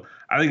Oxford. So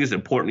I think it's an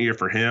important year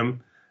for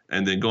him.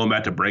 And then going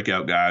back to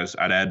breakout guys,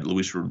 I'd add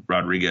Luis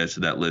Rodriguez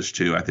to that list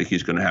too. I think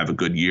he's going to have a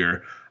good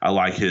year. I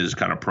like his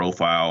kind of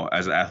profile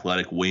as an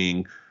athletic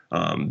wing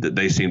that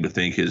they seem to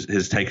think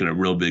has taken a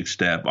real big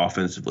step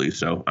offensively.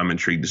 So I'm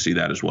intrigued to see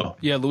that as well.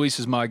 Yeah, Luis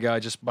is my guy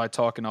just by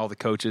talking to all the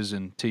coaches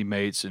and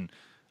teammates, and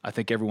I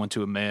think everyone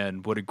to a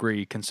man would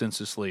agree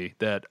consensusly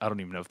that, I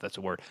don't even know if that's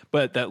a word,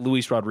 but that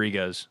Luis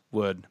Rodriguez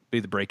would be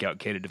the breakout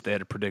candidate if they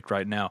had to predict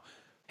right now.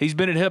 He's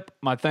Bennett Hip.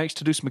 My thanks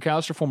to Deuce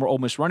McAllister, former Ole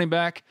Miss running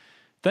back.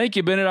 Thank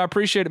you, Bennett. I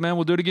appreciate it, man.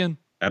 We'll do it again.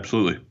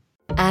 Absolutely.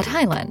 At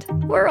Highland,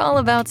 we're all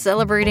about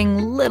celebrating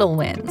little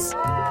wins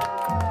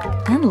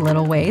and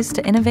little ways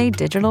to innovate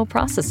digital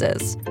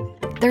processes.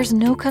 There's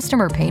no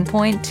customer pain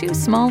point too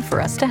small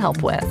for us to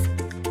help with.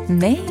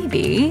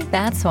 Maybe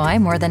that's why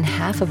more than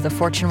half of the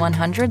Fortune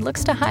 100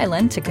 looks to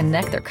Highland to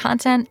connect their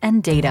content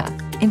and data,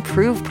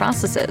 improve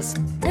processes,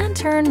 and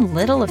turn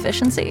little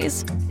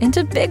efficiencies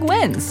into big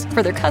wins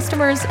for their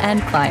customers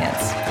and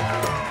clients.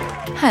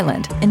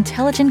 Highland,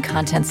 intelligent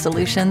content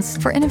solutions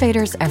for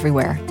innovators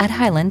everywhere at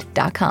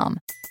highland.com.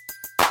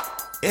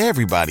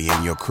 Everybody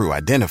in your crew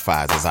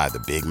identifies as either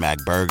Big Mac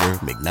Burger,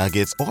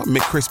 McNuggets, or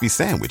McCrispy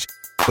Sandwich.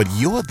 But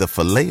you're the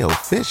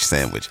Filet-O-Fish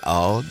Sandwich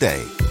all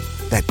day.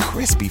 That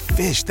crispy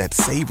fish, that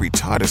savory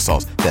tartar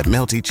sauce, that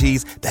melty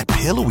cheese, that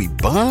pillowy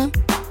bun.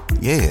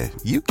 Yeah,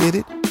 you get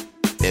it.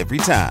 Every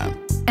time.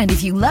 And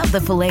if you love the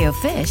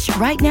Filet-O-Fish,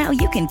 right now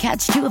you can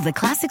catch two of the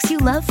classics you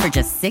love for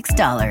just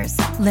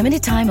 $6.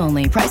 Limited time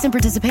only. Price and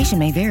participation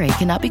may vary.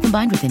 Cannot be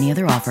combined with any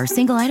other offer.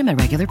 Single item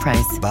at regular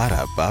price.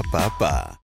 Ba-da-ba-ba-ba.